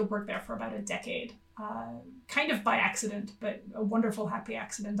doing field work there for about a decade, kind of by accident, but a wonderful, happy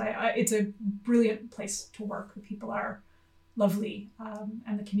accident. It's a brilliant place to work. The people are lovely,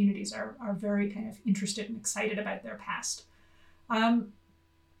 and the communities are very kind of interested and excited about their past.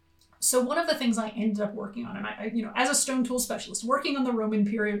 So one of the things I ended up working on, and I as a stone tool specialist, working on the Roman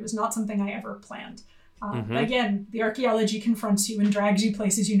period was not something I ever planned. Again, the archaeology confronts you and drags you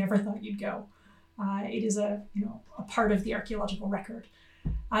places you never thought you'd go. It is a part of the archaeological record.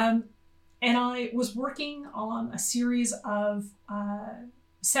 And I was working on a series of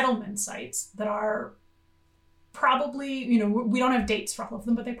settlement sites that are probably, we don't have dates for all of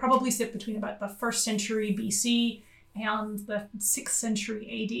them, but they probably sit between about the 1st century BC and the 6th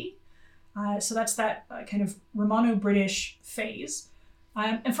century AD. So that's that kind of Romano-British phase.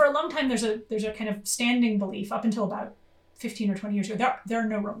 And for a long time, there's a kind of standing belief up until about 15 or 20 years ago, there are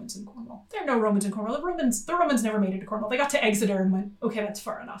no Romans in Cornwall. There are no Romans in Cornwall. The Romans never made it to Cornwall. They got to Exeter and went, okay, that's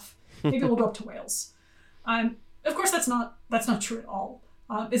far enough. Maybe we'll go up to Wales. Of course, that's not true at all.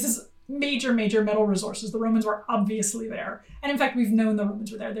 This is major metal resources. The Romans were obviously there. And in fact, we've known the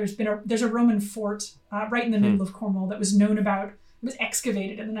Romans were there. There's a Roman fort right in the middle of Cornwall that was known about. It was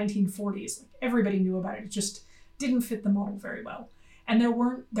excavated in the 1940s. Like, everybody knew about it. It just didn't fit the model very well. And there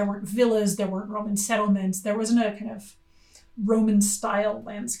weren't villas, there weren't Roman settlements. There wasn't a kind of Roman style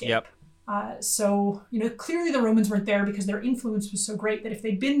landscape. Yep. So, clearly the Romans weren't there because their influence was so great that if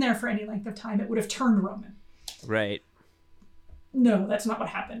they'd been there for any length of time, it would have turned Roman. Right. No, that's not what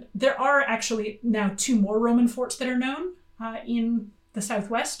happened. There are actually now 2 more Roman forts that are known in the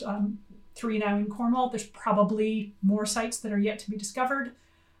southwest, 3 now in Cornwall. There's probably more sites that are yet to be discovered.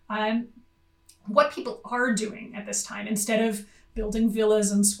 What people are doing at this time, instead of building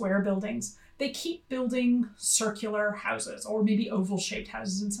villas and square buildings, they keep building circular houses, or maybe oval-shaped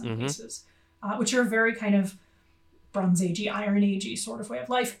houses in some cases, which are a very kind of Bronze Agey, Iron Agey sort of way of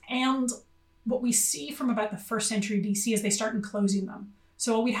life. And what we see from about the 1st century BC is they start enclosing them.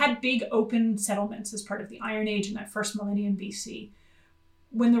 So we had big open settlements as part of the Iron Age in that first millennium BC.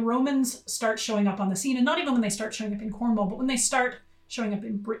 When the Romans start showing up on the scene, and not even when they start showing up in Cornwall, but when they start showing up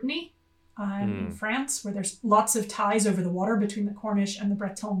in Brittany, in France, where there's lots of ties over the water between the Cornish and the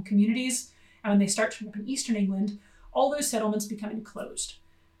Breton communities, and when they start showing up in Eastern England, all those settlements become enclosed.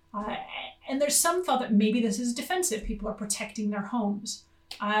 And there's some thought that maybe this is defensive. People are protecting their homes.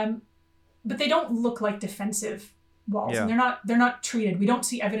 But they don't look like defensive walls. Yeah. And they're not treated. We don't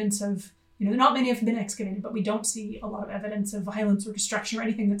see evidence of, not many have been excavated, but we don't see a lot of evidence of violence or destruction or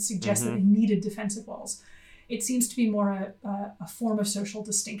anything that suggests that they needed defensive walls. It seems to be more a form of social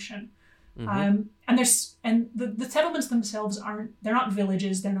distinction. And the settlements themselves they're not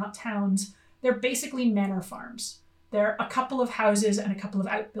villages, they're not towns. They're basically manor farms. They're a couple of houses and a couple of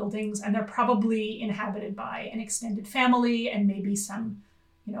outbuildings, and they're probably inhabited by an extended family and maybe some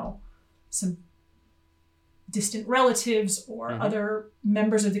distant relatives or other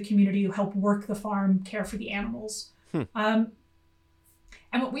members of the community who help work the farm, care for the animals. And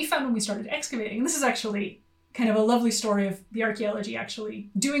what we found when we started excavating, and this is actually kind of a lovely story of the archaeology actually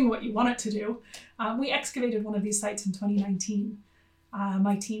doing what you want it to do. We excavated one of these sites in 2019,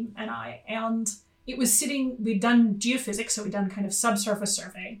 my team and I, and it was we'd done geophysics, so we'd done kind of subsurface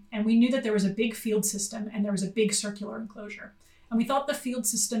survey, and we knew that there was a big field system and there was a big circular enclosure. And we thought the field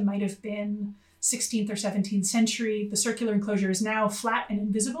system might have been 16th or 17th century. The circular enclosure is now flat and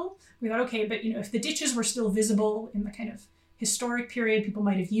invisible. We thought, okay, but if the ditches were still visible in the kind of historic period, people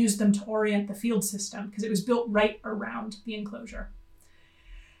might have used them to orient the field system because it was built right around the enclosure.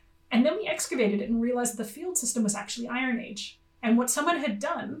 And then we excavated it and realized the field system was actually Iron Age. And what someone had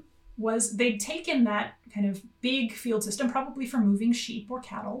done was they'd taken that kind of big field system, probably for moving sheep or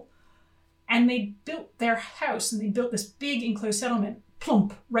cattle, and they built their house, and they built this big enclosed settlement,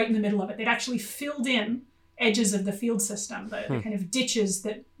 plump, right in the middle of it. They'd actually filled in edges of the field system, the kind of ditches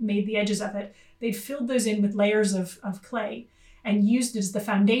that made the edges of it. They'd filled those in with layers of clay and used it as the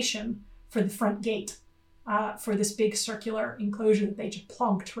foundation for the front gate, for this big circular enclosure that they just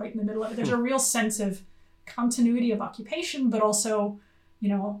plonked right in the middle of it. There's a real sense of continuity of occupation, but also,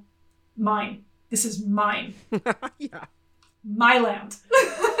 mine. This is mine. Yeah. My land.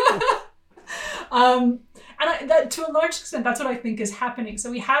 To a large extent, that's what I think is happening.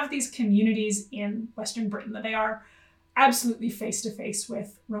 So we have these communities in Western Britain that they are absolutely face-to-face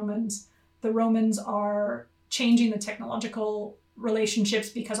with Romans. The Romans are changing the technological relationships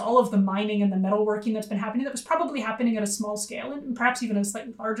because all of the mining and the metalworking that's been happening, that was probably happening at a small scale and perhaps even a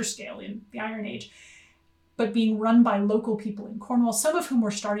slightly larger scale in the Iron Age, but being run by local people in Cornwall, some of whom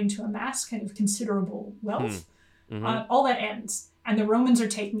were starting to amass kind of considerable wealth. All that ends. and the Romans are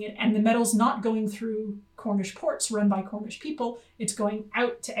taking it, and the metal's not going through Cornish ports run by Cornish people. It's going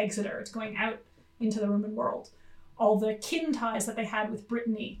out to Exeter. It's going out into the Roman world. All the kin ties that they had with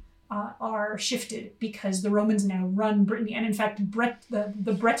Brittany are shifted because the Romans now run Brittany. And in fact,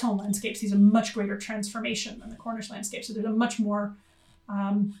 the Breton landscape sees a much greater transformation than the Cornish landscape. So there's a much more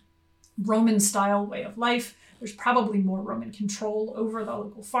Roman-style way of life. There's probably more Roman control over the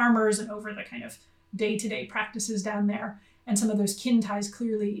local farmers and over the kind of day-to-day practices down there. And some of those kin ties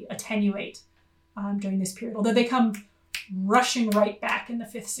clearly attenuate during this period, although they come rushing right back in the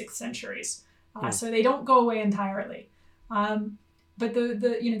 5th, 6th centuries. So they don't go away entirely. But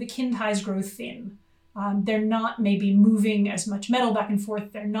the kin ties grow thin. They're not maybe moving as much metal back and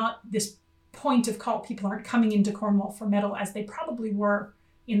forth. They're not this point of call. People aren't coming into Cornwall for metal as they probably were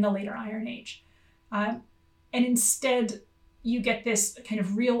in the later Iron Age. And instead, you get this kind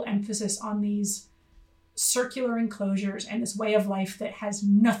of real emphasis on these circular enclosures and this way of life that has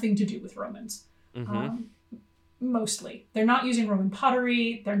nothing to do with Romans. Mostly. They're not using Roman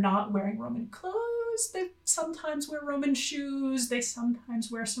pottery. They're not wearing Roman clothes. They sometimes wear Roman shoes. They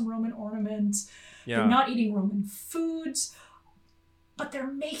sometimes wear some Roman ornaments. Yeah. They're not eating Roman foods, but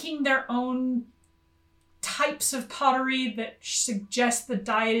they're making their own types of pottery that suggest the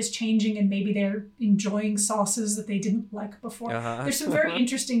diet is changing and maybe they're enjoying sauces that they didn't like before. There's some very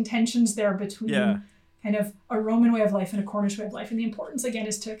interesting tensions there between kind of a Roman way of life and a Cornish way of life. And the importance, again,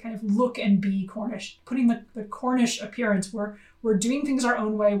 is to kind of look and be Cornish, putting the Cornish appearance where we're doing things our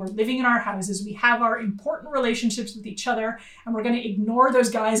own way, we're living in our houses, we have our important relationships with each other, and we're going to ignore those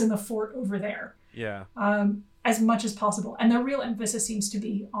guys in the fort over there. As much as possible. And the real emphasis seems to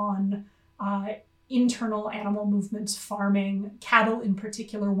be on internal animal movements, farming, cattle in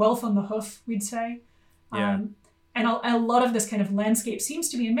particular, wealth on the hoof, we'd say. And a lot of this kind of landscape seems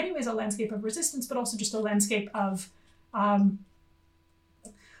to be in many ways a landscape of resistance, but also just a landscape of, trying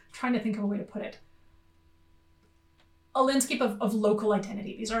to think of a way to put it, a landscape of local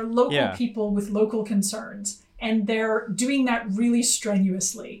identity. These are local people with local concerns, and they're doing that really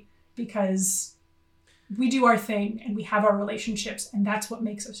strenuously because we do our thing and we have our relationships, and that's what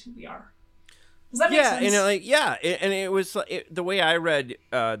makes us who we are. Does that make sense? And it was the way I read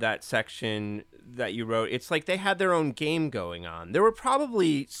that section that you wrote, it's like they had their own game going on. There were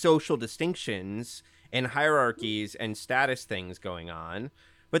probably social distinctions and hierarchies and status things going on,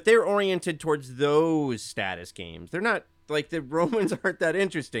 but they're oriented towards those status games. They're not like the Romans aren't that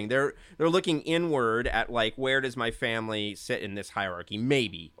interesting. They're looking inward at like, where does my family sit in this hierarchy?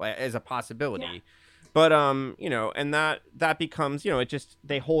 Maybe as a possibility. Yeah. But and that becomes, it just,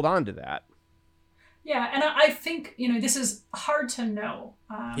 they hold on to that. Yeah, and I think, this is hard to know.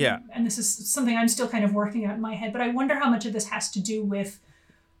 And this is something I'm still kind of working out in my head, but I wonder how much of this has to do with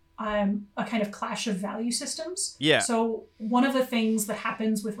a kind of clash of value systems. Yeah. So one of the things that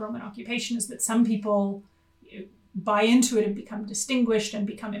happens with Roman occupation is that some people buy into it and become distinguished and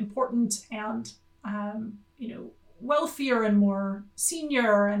become important and, wealthier and more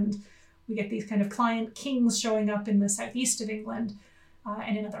senior. And we get these kind of client kings showing up in the southeast of England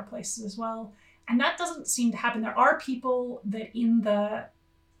and in other places as well. And that doesn't seem to happen. There are people that in the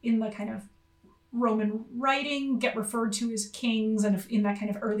kind of Roman writing get referred to as kings, and in that kind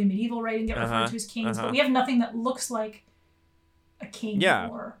of early medieval writing get referred to as kings, but we have nothing that looks like a king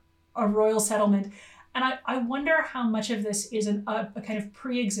or a royal settlement. And I wonder how much of this is a kind of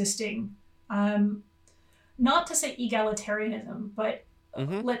pre-existing, not to say egalitarianism, but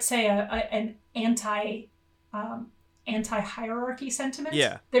let's say an anti-hierarchy sentiment.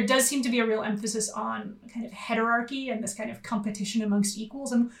 Yeah. There does seem to be a real emphasis on kind of heterarchy and this kind of competition amongst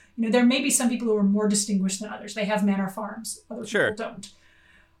equals. And, there may be some people who are more distinguished than others. They have manor farms. Other people don't.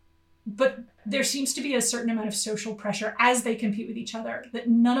 But there seems to be a certain amount of social pressure as they compete with each other that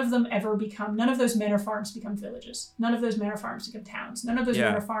none of those manor farms become villages. None of those manor farms become towns. None of those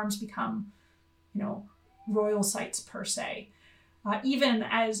manor farms become, royal sites per se. Even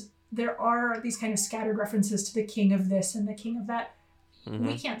as there are these kind of scattered references to the king of this and the king of that.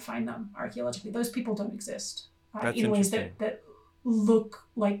 We can't find them archaeologically. Those people don't exist in ways that look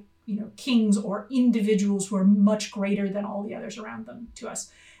like, kings or individuals who are much greater than all the others around them to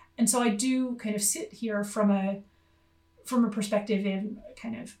us. And so I do kind of sit here from a perspective in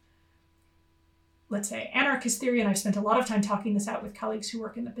kind of, let's say, anarchist theory, and I've spent a lot of time talking this out with colleagues who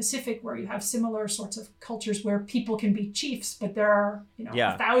work in the Pacific, where you have similar sorts of cultures where people can be chiefs, but there are,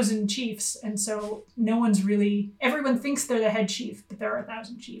 1,000 chiefs, and so everyone thinks they're the head chief, but there are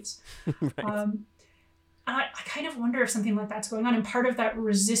 1,000 chiefs. Right. I kind of wonder if something like that's going on, and part of that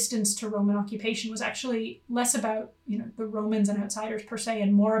resistance to Roman occupation was actually less about, the Romans and outsiders per se,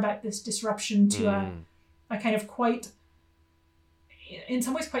 and more about this disruption to a kind of quite in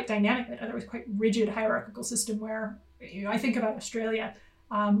some ways quite dynamic, but in other ways quite rigid hierarchical system where, I think about Australia.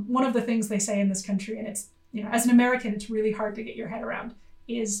 One of the things they say in this country, and it's, as an American, it's really hard to get your head around,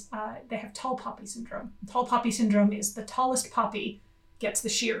 is they have tall poppy syndrome. Tall poppy syndrome is the tallest poppy gets the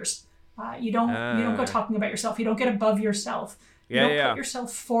shears. You don't go talking about yourself. You don't get above yourself. You don't put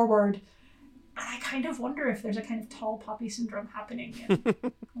yourself forward. And I kind of wonder if there's a kind of tall poppy syndrome happening in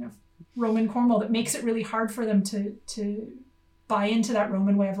kind of Roman Cornwall that makes it really hard for them to buy into that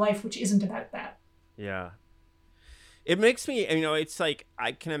Roman way of life, which isn't about that. Yeah. It makes me, it's like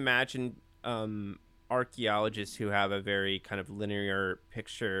I can imagine archaeologists who have a very kind of linear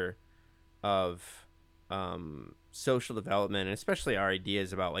picture of social development, and especially our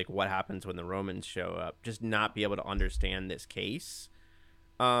ideas about like what happens when the Romans show up, just not be able to understand this case.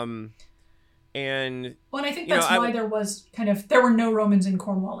 And I think that's why there were no Romans in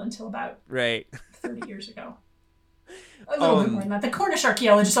Cornwall until about 30 years ago. A little bit more than that. The Cornish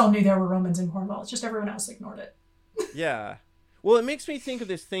archaeologists all knew there were Romans in Cornwall. It's just everyone else ignored it. Yeah. Well, it makes me think of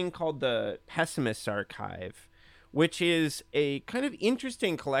this thing called the Pessimist Archive, which is a kind of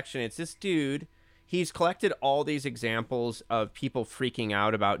interesting collection. It's this dude. He's collected all these examples of people freaking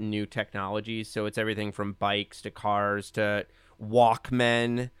out about new technologies. So it's everything from bikes to cars to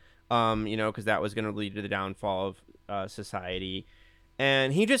Walkmen, because that was going to lead to the downfall of society.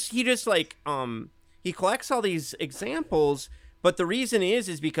 And he collects all these examples. But the reason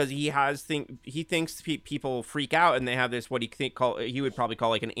is because he thinks people freak out and they have this what he would probably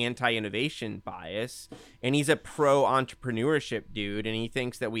call like an anti-innovation bias, and he's a pro-entrepreneurship dude, and he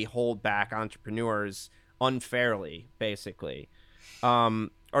thinks that we hold back entrepreneurs unfairly, basically,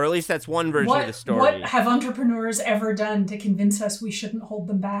 or at least that's one version of the story. What have entrepreneurs ever done to convince us we shouldn't hold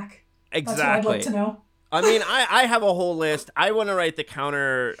them back? Exactly. That's what I'd like to know. I mean, I have a whole list. I want to write the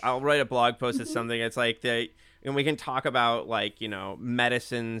counter. I'll write a blog post or something. It's like and we can talk about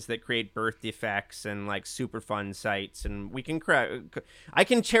medicines that create birth defects and like Superfund sites, and we can I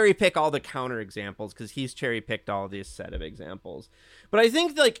can cherry pick all the counter examples because he's cherry picked all this set of examples. But I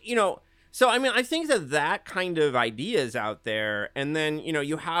think so I mean I think that kind of idea is out there, and then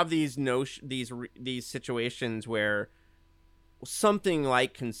you have these situations where something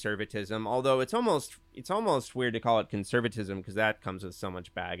like conservatism, although it's almost weird to call it conservatism because that comes with so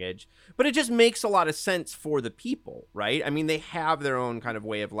much baggage, but it just makes a lot of sense for the people, right? I mean, they have their own kind of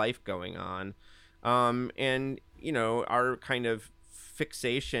way of life going on, and our kind of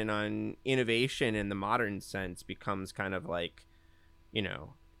fixation on innovation in the modern sense becomes kind of like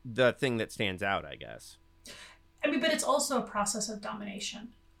the thing that stands out, I guess. I mean, but it's also a process of domination.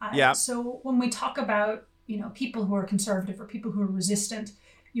 Yeah. So when we talk about people who are conservative or people who are resistant,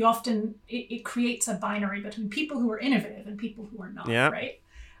 you often, it creates a binary between people who are innovative and people who are not, right?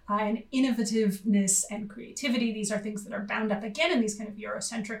 And innovativeness and creativity, these are things that are bound up again in these kind of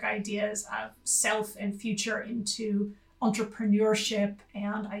Eurocentric ideas of self and future into entrepreneurship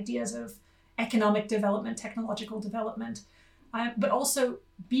and ideas of economic development, technological development, but also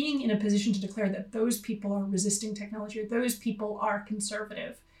being in a position to declare that those people are resisting technology or those people are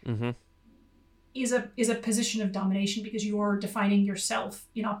conservative. Mm-hmm. is a position of domination because you're defining yourself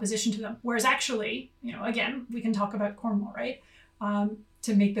in opposition to them. Whereas actually, again, we can talk about Cornwall, right?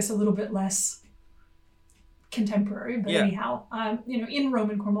 To make this a little bit less contemporary, but anyhow, in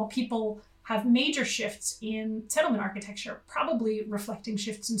Roman Cornwall, people have major shifts in settlement architecture, probably reflecting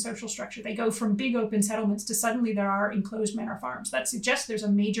shifts in social structure. They go from big open settlements to suddenly there are enclosed manor farms. That suggests there's a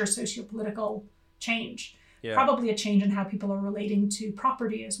major socio-political change. Yeah. Probably a change in how people are relating to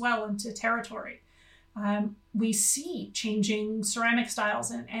property as well and to territory. We see changing ceramic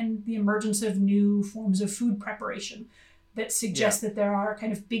styles and the emergence of new forms of food preparation that suggest that there are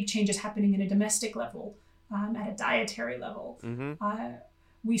kind of big changes happening at a domestic level, at a dietary level. Mm-hmm.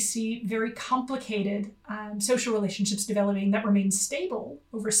 We see very complicated social relationships developing that remain stable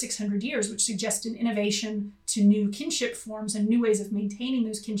over 600 years, which suggests an innovation to new kinship forms and new ways of maintaining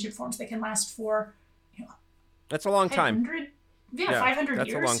those kinship forms that can last for that's a long time. 500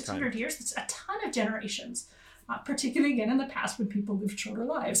 years, 600 years. That's a ton of generations, particularly again in the past when people lived shorter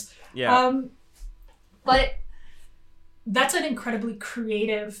lives. Yeah. But that's an incredibly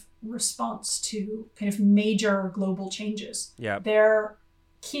creative response to kind of major global changes. Yeah. Their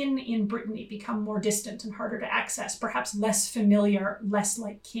kin in Brittany become more distant and harder to access, perhaps less familiar, less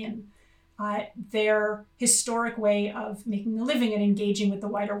like kin. Their historic way of making a living and engaging with the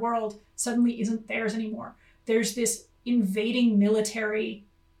wider world suddenly isn't theirs anymore. There's this invading military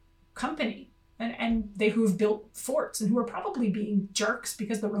company and they who have built forts and who are probably being jerks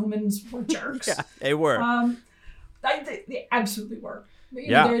because the Romans were jerks. Yeah, they were. They absolutely were.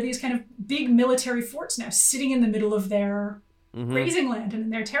 There are these kind of big military forts now sitting in the middle of their grazing land and in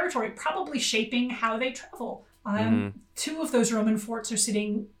their territory, probably shaping how they travel. Two of those Roman forts are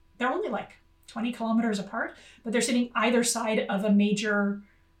sitting, they're only like 20 kilometers apart, but they're sitting either side of a major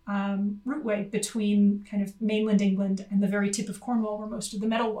routeway between kind of mainland England and the very tip of Cornwall where most of the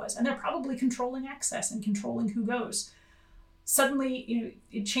metal was. And they're probably controlling access and controlling who goes. Suddenly,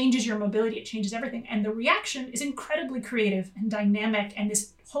 it changes your mobility, it changes everything. And the reaction is incredibly creative and dynamic. And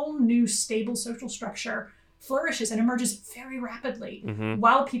this whole new stable social structure flourishes and emerges very rapidly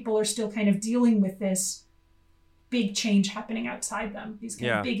while people are still kind of dealing with this big change happening outside them, these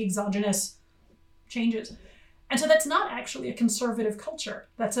kind of big exogenous changes. And so that's not actually a conservative culture.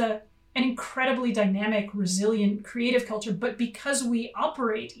 That's an incredibly dynamic, resilient, creative culture. But because we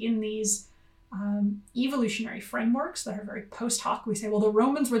operate in these evolutionary frameworks that are very post hoc, we say, well, the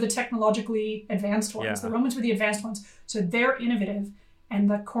Romans were the technologically advanced ones. Yeah. The Romans were the advanced ones. So they're innovative and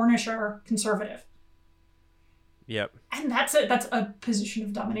the Cornish are conservative. Yep. And that's a position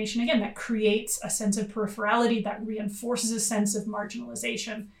of domination, again, that creates a sense of peripherality, that reinforces a sense of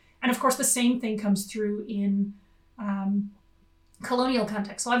marginalization. And of course, the same thing comes through in colonial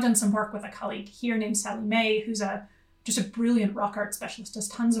context. So I've done some work with a colleague here named Sally May, who's just a brilliant rock art specialist, does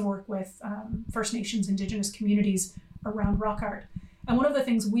tons of work with First Nations, Indigenous communities around rock art. And one of the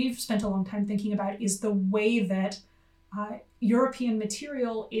things we've spent a long time thinking about is the way that European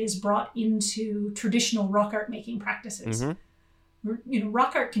material is brought into traditional rock art making practices.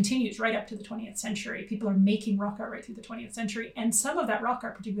 Rock art continues right up to the 20th century. People are making rock art right through the 20th century. And some of that rock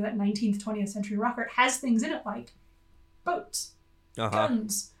art, particularly that 19th, 20th century rock art, has things in it like boats,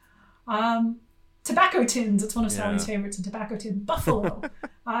 guns, tobacco tins. It's one of Sally's favorites, a tobacco tin. Buffalo.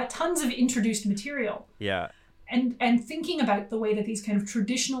 Tons of introduced material. Yeah. And thinking about the way that these kind of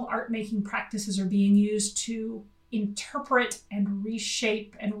traditional art making practices are being used to interpret and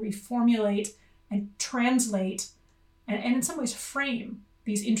reshape and reformulate and translate and in some ways frame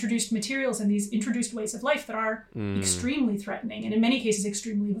these introduced materials and these introduced ways of life that are extremely threatening and in many cases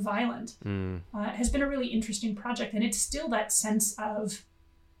extremely violent has been a really interesting project. And it's still that sense of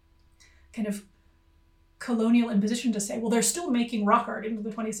kind of colonial imposition to say, well, they're still making rock art into the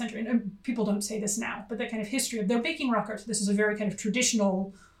 20th century. And people don't say this now, but that kind of history of they're making rock art. So this is a very kind of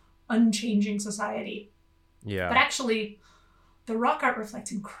traditional, unchanging society. Yeah. But actually, the rock art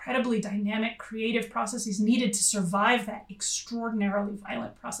reflects incredibly dynamic, creative processes needed to survive that extraordinarily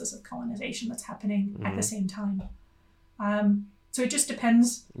violent process of colonization that's happening at the same time. So it just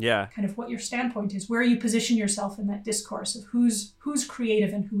depends kind of what your standpoint is, where you position yourself in that discourse of who's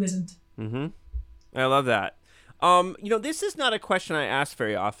creative and who isn't. I love that. This is not a question I ask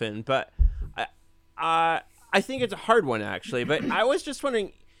very often, but I think it's a hard one, actually. But I was just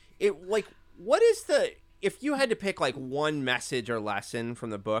wondering, what is if you had to pick like one message or lesson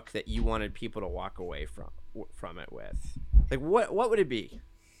from the book that you wanted people to walk away from it with, like what would it be?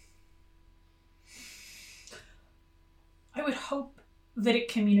 I would hope that it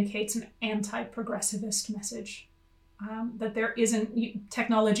communicates an anti-progressivist message. That there isn't,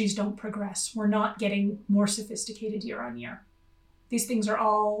 technologies don't progress. We're not getting more sophisticated year on year. These things are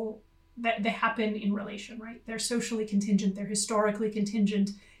all, that they happen in relation, right? They're socially contingent, they're historically contingent.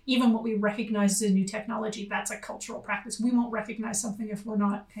 Even what we recognize as a new technology, that's a cultural practice. We won't recognize something if we're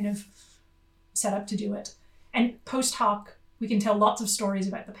not kind of set up to do it. And post hoc, we can tell lots of stories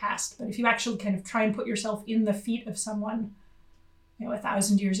about the past, but if you actually kind of try and put yourself in the feet of someone,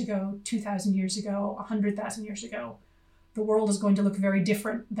 1,000 years ago, 2,000 years ago, 100,000 years ago, the world is going to look very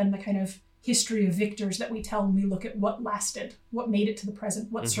different than the kind of history of victors that we tell when we look at what lasted, what made it to the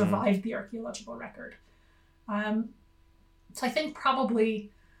present, what survived the archaeological record. So I think probably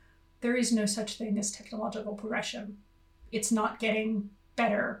there is no such thing as technological progression. It's not getting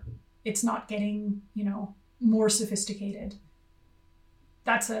better. It's not getting, more sophisticated.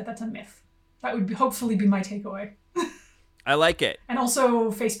 That's a myth. That would hopefully be my takeaway. I like it. And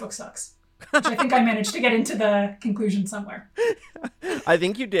also Facebook sucks. Which I think I managed to get into the conclusion somewhere. I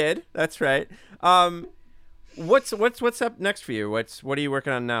think you did. That's right. What's up next for you? What are you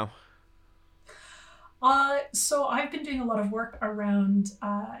working on now? So I've been doing a lot of work around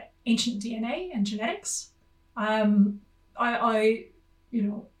ancient DNA and genetics. I'm a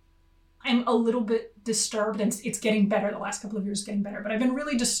little bit disturbed, and it's getting better. The last couple of years, getting better. But I've been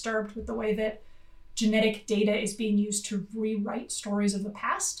really disturbed with the way that genetic data is being used to rewrite stories of the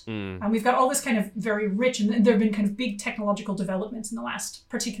past. And we've got all this kind of very rich, and there have been kind of big technological developments in the last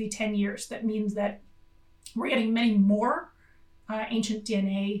particularly 10 years that means that we're getting many more ancient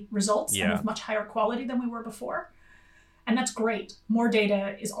DNA results and of much higher quality than we were before. And that's great. More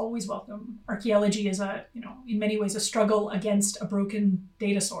data is always welcome. Archaeology is in many ways a struggle against a broken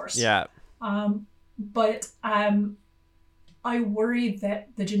data source. Yeah. But I worry that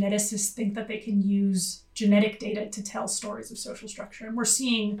the geneticists think that they can use genetic data to tell stories of social structure. And we're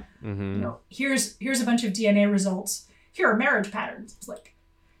seeing, here's a bunch of DNA results. Here are marriage patterns. It's like,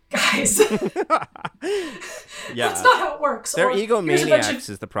 guys, that's not how it works. They're egomaniacs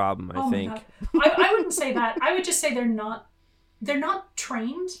is the problem, I think. I wouldn't say that. I would just say they're not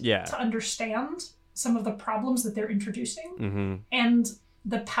trained to understand some of the problems that they're introducing. And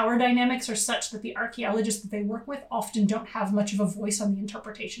the power dynamics are such that the archaeologists that they work with often don't have much of a voice on the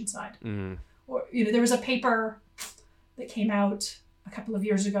interpretation side. Or, there was a paper that came out a couple of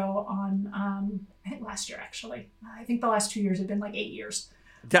years ago on, I think last year, actually. I think the last 2 years have been like 8 years.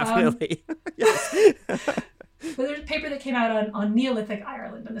 Definitely. But there's a paper that came out on Neolithic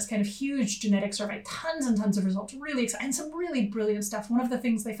Ireland and this kind of huge genetic survey, tons and tons of results, really exciting, and some really brilliant stuff. One of the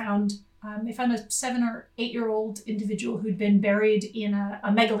things they found a 7 or 8 year old individual who'd been buried in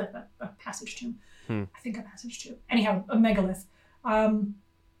a megalith, a passage tomb. I think a passage tomb. Anyhow, a megalith,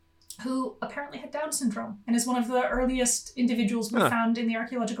 who apparently had Down syndrome and is one of the earliest individuals we found in the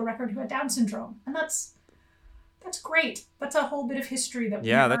archeological record who had Down syndrome. And that's great. That's a whole bit of history that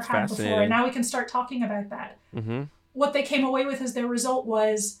we've never had before. And now we can start talking about that. What they came away with as their result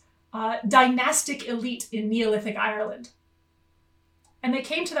was dynastic elite in Neolithic Ireland. And they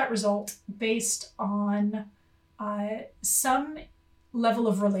came to that result based on some level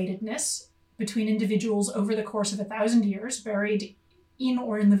of relatedness between individuals over the course of 1,000 years, buried in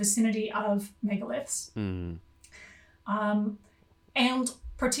or in the vicinity of megaliths. And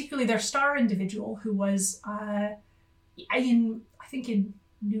particularly their star individual, who was in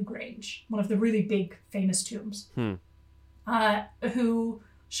Newgrange, one of the really big famous tombs, who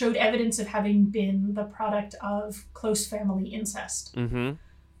showed evidence of having been the product of close family incest. And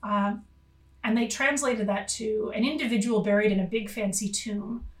they translated that to an individual buried in a big fancy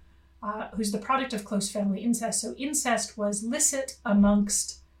tomb, who's the product of close family incest. So incest was licit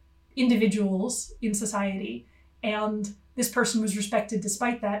amongst individuals in society, and this person was respected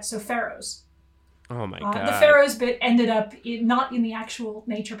despite that, so pharaohs. Oh my God. The pharaohs bit ended up not in the actual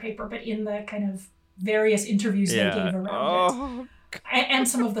Nature paper, but in the kind of various interviews they gave around it. And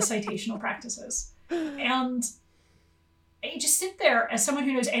some of the citational practices. And you just sit there as someone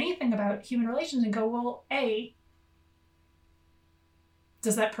who knows anything about human relations and go, well, A,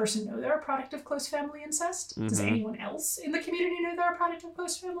 does that person know they're a product of close family incest? Does anyone else in the community know they're a product of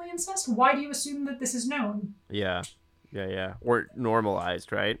close family incest? Why do you assume that this is known? Yeah. Or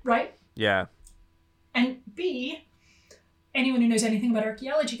normalized, right? Right? Yeah. And B, anyone who knows anything about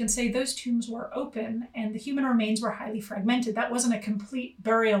archaeology can say those tombs were open and the human remains were highly fragmented. That wasn't a complete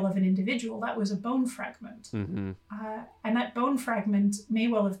burial of an individual. That was a bone fragment. And that bone fragment may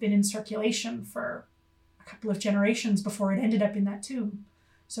well have been in circulation for a couple of generations before it ended up in that tomb.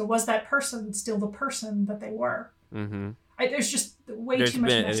 So was that person still the person that they were? There's just way too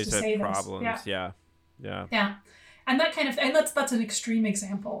much mess to say problems. this. Yeah. And that kind of, and that's an extreme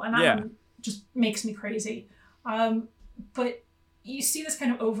example, and that one just makes me crazy. But you see this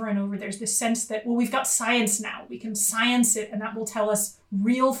kind of over and over. There's this sense that, well, we've got science now. We can science it, and that will tell us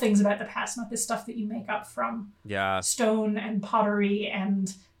real things about the past, not this stuff that you make up from stone and pottery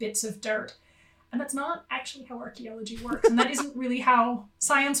and bits of dirt. And that's not actually how archaeology works. And that isn't really how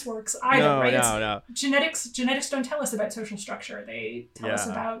science works either, right? No. Genetics don't tell us about social structure. They tell us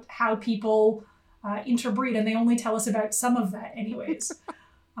about how people interbreed, and they only tell us about some of that anyways.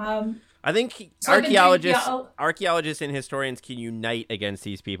 I think archaeologists and historians can unite against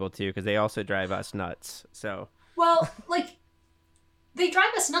these people too, because they also drive us nuts. So they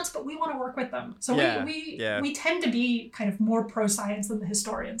drive us nuts, but we want to work with them. So we tend to be kind of more pro-science than the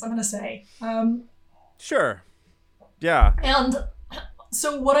historians, I'm going to say. Sure. Yeah. And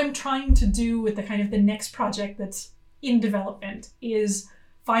so what I'm trying to do with the kind of the next project that's in development is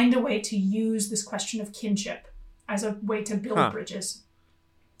find a way to use this question of kinship as a way to build bridges.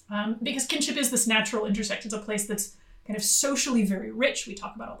 Because kinship is this natural intersect. It's a place that's kind of socially very rich. We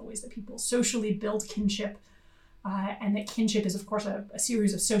talk about all the ways that people socially build kinship. And that kinship is, of course, a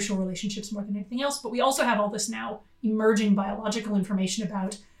series of social relationships more than anything else. But we also have all this now emerging biological information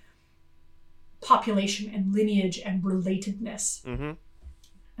about population and lineage and relatedness.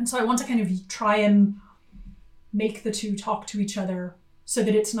 And so I want to kind of try and make the two talk to each other so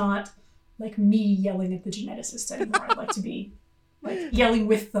that it's not like me yelling at the geneticists anymore. I'd like to be yelling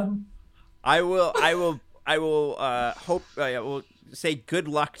with them. I will say good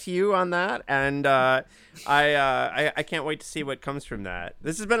luck to you on that, and I can't wait to see what comes from that.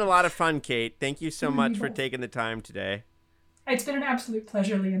 This has been a lot of fun, Kate. Thank you so much for taking the time today. It's been an absolute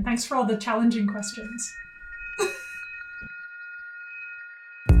pleasure, Liam. Thanks for all the challenging questions.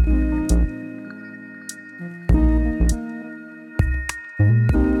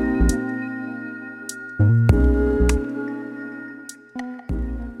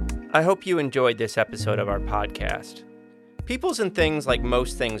 I hope you enjoyed this episode of our podcast. Peoples and things, like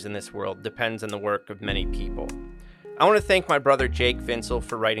most things in this world, depends on the work of many people. I want to thank my brother Jake Vinsel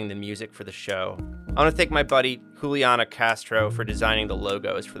for writing the music for the show. I want to thank my buddy Juliana Castro for designing the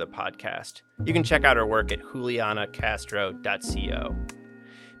logos for the podcast. You can check out her work at julianacastro.co.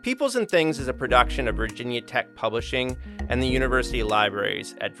 Peoples and Things is a production of Virginia Tech Publishing and the University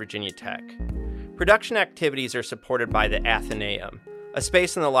Libraries at Virginia Tech. Production activities are supported by the Athenaeum, a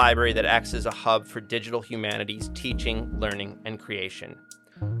space in the library that acts as a hub for digital humanities teaching, learning, and creation.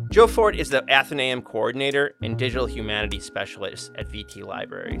 Joe Ford is the Athenaeum Coordinator and Digital Humanities Specialist at VT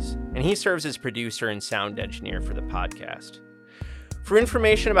Libraries, and he serves as producer and sound engineer for the podcast. For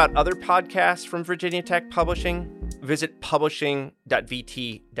information about other podcasts from Virginia Tech Publishing, visit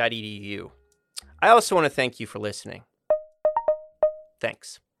publishing.vt.edu. I also want to thank you for listening.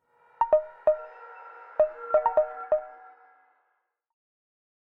 Thanks.